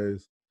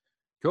Wednesdays.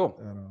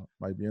 Cool.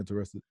 Might be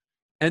interested.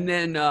 And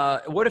then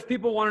what if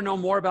people want to know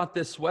more about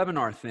this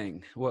webinar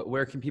thing?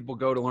 Where can people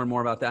go to learn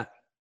more about that?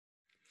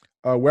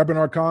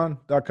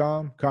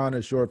 Webinarcon.com. Con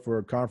is short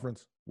for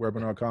conference.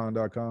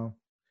 Webinarcon.com.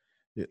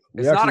 Yeah,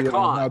 it's not a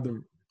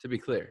con, to be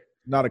clear.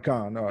 Not a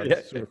con. No,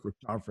 it's short for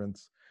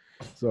conference.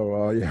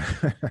 So,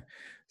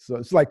 so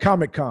it's like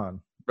Comic-Con.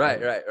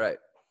 Right.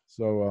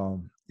 So,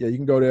 you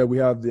can go there. We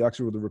have the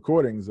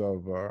recordings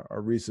of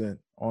our recent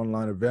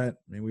online event.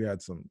 I mean, we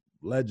had some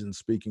legends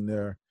speaking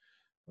there.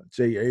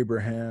 Jay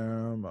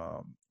Abraham,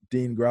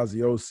 Dean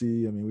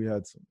Graziosi. I mean, we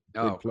had some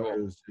big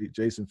players. Cool.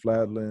 Jason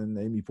Fladlin,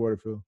 Amy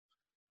Porterfield.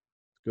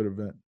 Good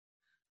event.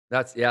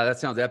 That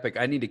sounds epic.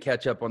 I need to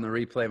catch up on the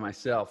replay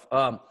myself.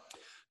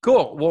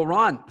 Cool. Well,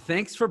 Ron,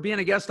 thanks for being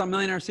a guest on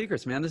Millionaire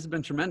Secrets, man. This has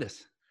been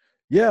tremendous.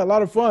 Yeah, a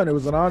lot of fun. It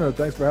was an honor.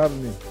 Thanks for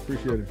having me.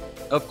 Appreciate it.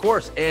 Of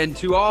course. And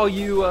to all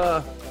you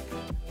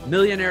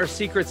Millionaire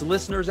Secrets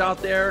listeners out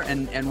there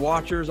and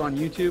watchers on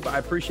YouTube, I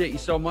appreciate you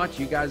so much.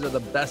 You guys are the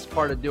best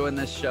part of doing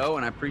this show,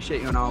 and I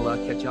appreciate you, and I'll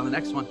catch you on the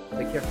next one.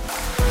 Take care.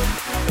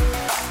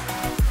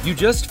 You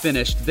just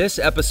finished this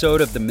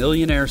episode of the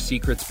Millionaire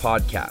Secrets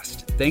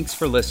podcast. Thanks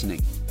for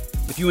listening.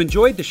 If you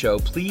enjoyed the show,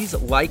 please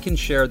like and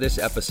share this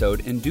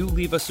episode, and do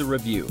leave us a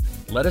review.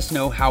 Let us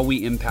know how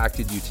we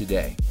impacted you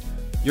today.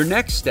 Your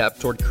next step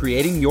toward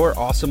creating your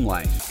awesome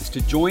life is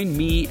to join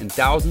me and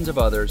thousands of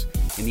others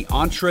in the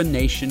Entre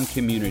Nation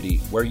community,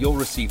 where you'll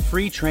receive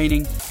free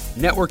training,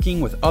 networking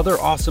with other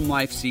awesome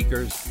life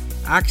seekers,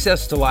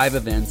 access to live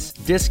events,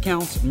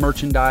 discounts,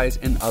 merchandise,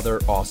 and other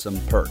awesome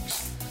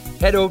perks.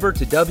 Head over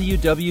to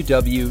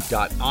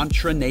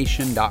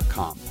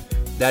www.entrenation.com.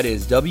 That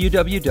is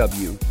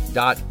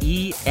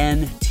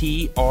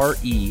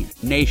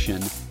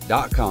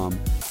www.entrenation.com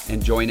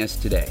and join us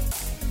today.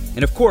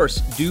 And of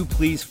course, do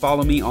please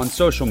follow me on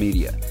social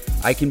media.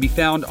 I can be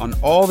found on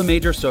all the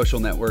major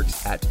social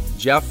networks at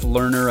Jeff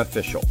Lerner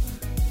Official.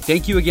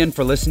 Thank you again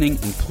for listening,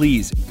 and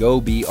please go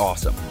be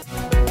awesome.